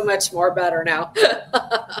lighting's so much more better now.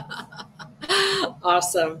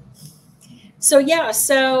 Awesome. So yeah,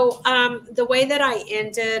 so the way that I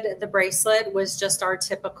ended the bracelet was just our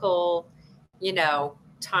typical, you know,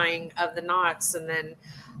 tying of the knots. And then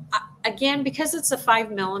again, because it's a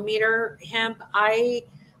 5mm hemp, I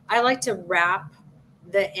like to wrap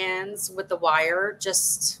the ends with the wire,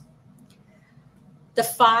 just the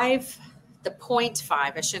 0.5,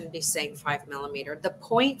 I shouldn't be saying 5mm. The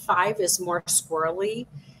 0.5 is more squirrely,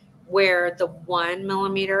 where the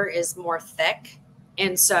 1mm is more thick.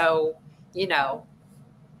 And so, you know,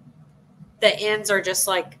 the ends are just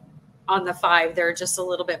like on the 5, they're just a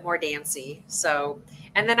little bit more dancey. So,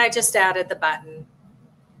 and then I just added the button,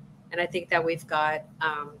 and I think that we've got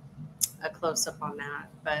a close up on that.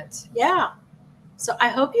 But yeah, so I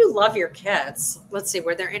hope you love your kits. Let's see,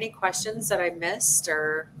 were there any questions that I missed?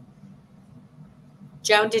 Or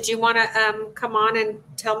Joan, did you want to come on and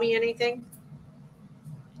tell me anything?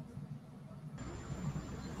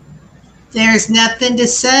 There's nothing to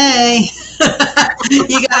say.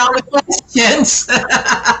 You got all the questions.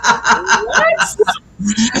 What?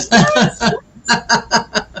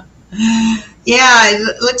 Yeah,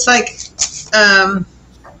 it looks like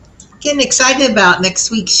getting excited about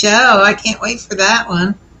next week's show. I can't wait for that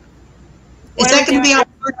one. Is that going to be on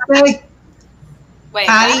Thursday? Wait,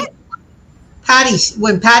 Patty?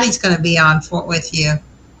 When Patty's going to be on with you.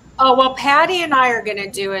 Oh, well, Patty and I are going to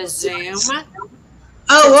do a Zoom.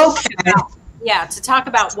 Oh, okay. Yeah, to talk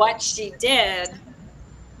about what she did.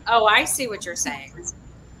 Oh, I see what you're saying.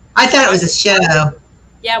 I thought it was a show.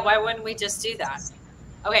 Yeah, why wouldn't we just do that?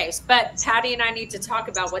 Okay, but Patty and I need to talk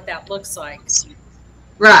about what that looks like.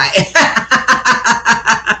 Right.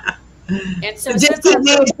 And so since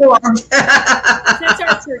our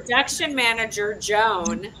production manager,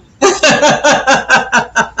 Joan, is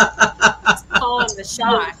calling the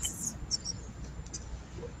shots.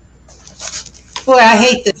 Boy, I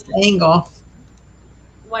hate this angle.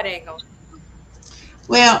 What angle?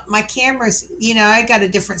 Well, my camera's, you know, I got a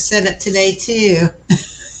different setup today too.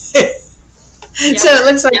 Yeah. So it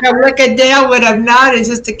looks like I'm looking down when I'm not. It's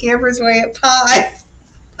just the camera's way up high.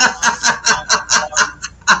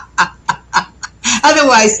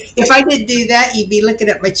 Otherwise, if I didn't do that, you'd be looking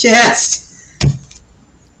at my chest.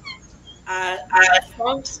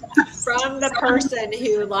 From the person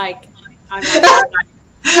who, like, I'm like,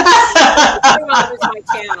 my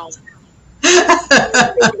channel.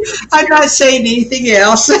 I'm not saying anything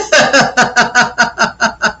else.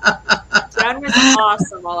 Jen was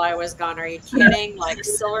awesome while I was gone. Are you kidding? Like,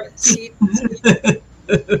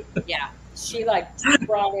 yeah, she like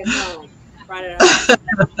brought it home.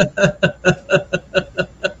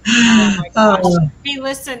 Oh my gosh. Hey,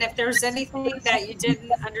 listen, if there's anything that you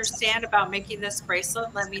didn't understand about making this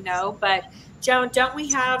bracelet, let me know. But Joan, don't we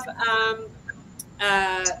have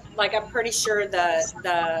like, I'm pretty sure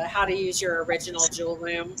the how to use your original Jewel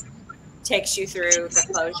Loom takes you through the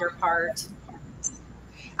closure part.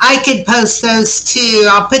 I could post those too.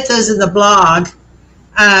 I'll put those in the blog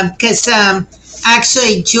because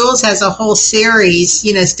actually Jules has a whole series,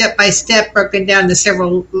 you know, step by step, broken down to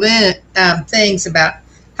several things about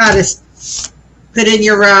how to put in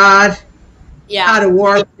your rod, how to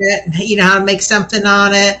warp it, you know, how to make something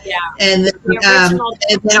on it, and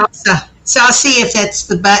then also, so I'll see if that's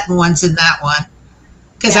the button ones in that one,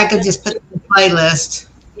 because I could just put it in the playlist.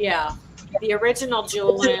 Yeah, the original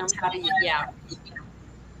Jewel Loom, how do you,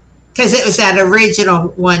 because it was that original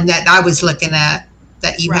one that I was looking at,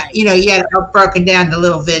 that you know, you had it all broken down to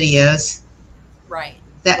little videos. Right.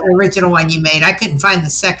 That original one you made. I couldn't find the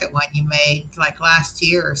second one you made like last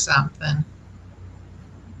year or something.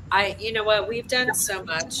 You know what? We've done so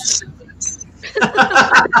much.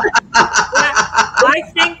 I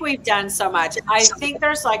think we've done so much. I think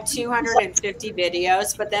there's like 250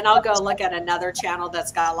 videos, but then I'll go look at another channel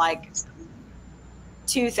that's got like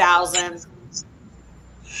 2,000.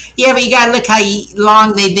 Yeah, but you got to look how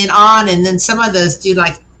long they've been on, and then some of those do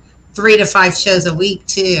like 3 to 5 shows a week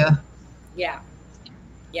too. Yeah.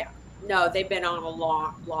 Yeah. No, they've been on a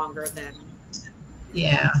longer than.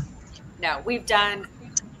 Yeah. No, we've done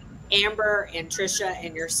Amber and Trisha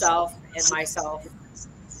and yourself and myself.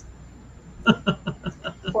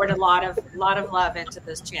 Poured a lot of love into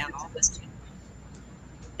this channel.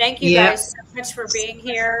 Thank you guys so much for being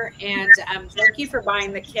here, and thank you for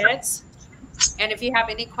buying the kits. And if you have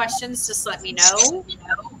any questions, just let me know.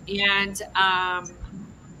 And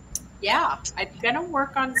yeah, I'm gonna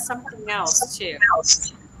work on something else too.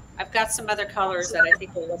 I've got some other colors that I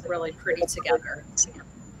think will look really pretty together.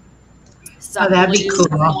 Oh, that'd be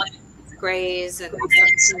cool. Grays and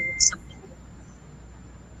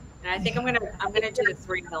I think I'm gonna do the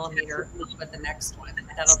 3mm with the next one.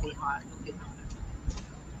 That'll be hot.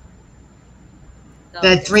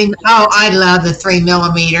 I love the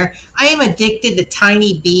 3mm. I am addicted to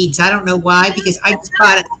tiny beads. I don't know why, because I just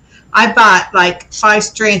bought it. I bought like 5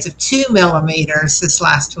 strands of 2mm this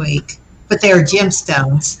last week, but they are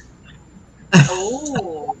gemstones.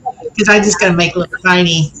 Oh. Because I'm just going to make little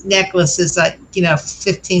tiny necklaces, like, you know,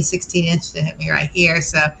 15, 16 inch to hit me right here.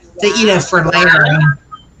 So, that, you know, for layering.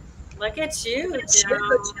 Look at you,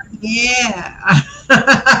 Joe. Yeah.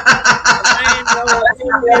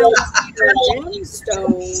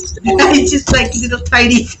 It's just like little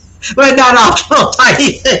tiny, well, not all little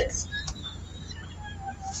tiny things.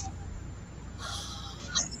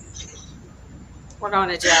 We're going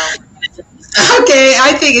to Joe. Okay,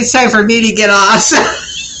 I think it's time for me to get off.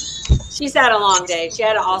 She's had a long day. She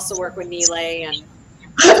had to also work with Neelay and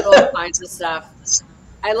all kinds of stuff.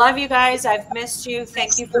 I love you guys. I've missed you.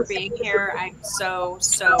 Thank you for being here. I'm so,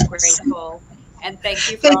 so grateful. And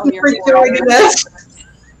thank you for all your joining us.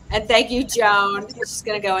 And thank you, Joan. She's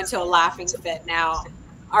going to go into a laughing fit now.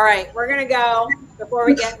 All right, we're going to go before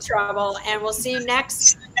we get in trouble. And we'll see you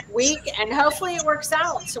next week. And hopefully it works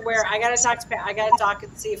out to where I got to talk to Pat. I got to talk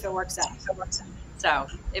and see if it works out. So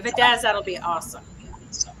if it does, that'll be awesome.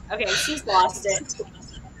 Okay, she's lost it.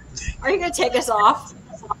 Are you going to take us off?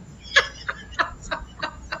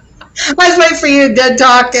 I was waiting for you to done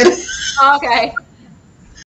talking. Okay.